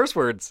yelling curse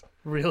words.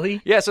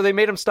 Really? Yeah, so they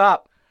made him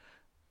stop.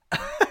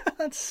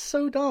 That's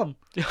so dumb.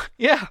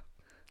 Yeah.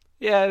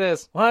 Yeah, it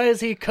is. Why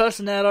is he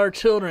cussing at our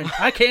children?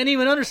 I can't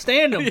even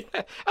understand him.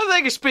 I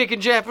think he's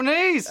speaking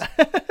Japanese.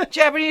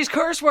 Japanese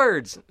curse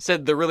words,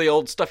 said the really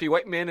old stuffy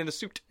white man in a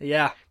suit.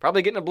 Yeah,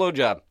 Probably getting a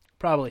blowjob.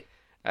 probably.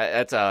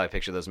 That's how I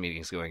picture those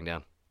meetings going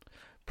down.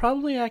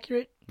 Probably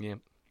accurate. Yeah.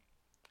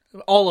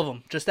 All of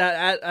them. Just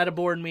at a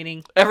board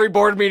meeting. Every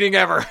board meeting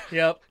ever.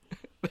 Yep.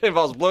 It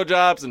involves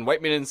blowjobs and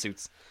white men in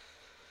suits.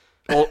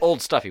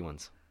 Old stuffy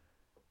ones.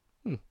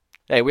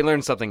 Hey, we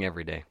learn something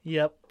every day.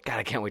 Yep. God,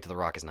 I can't wait till The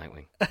Rock is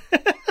Nightwing.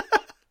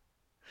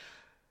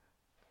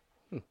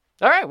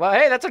 All right, well,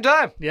 hey, that's our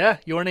time. Yeah,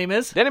 your name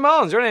is? Danny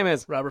Mullins, your name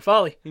is? Robert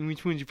Foley. And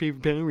which one's your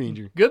favorite Power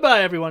Ranger?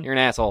 Goodbye, everyone. You're an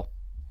asshole.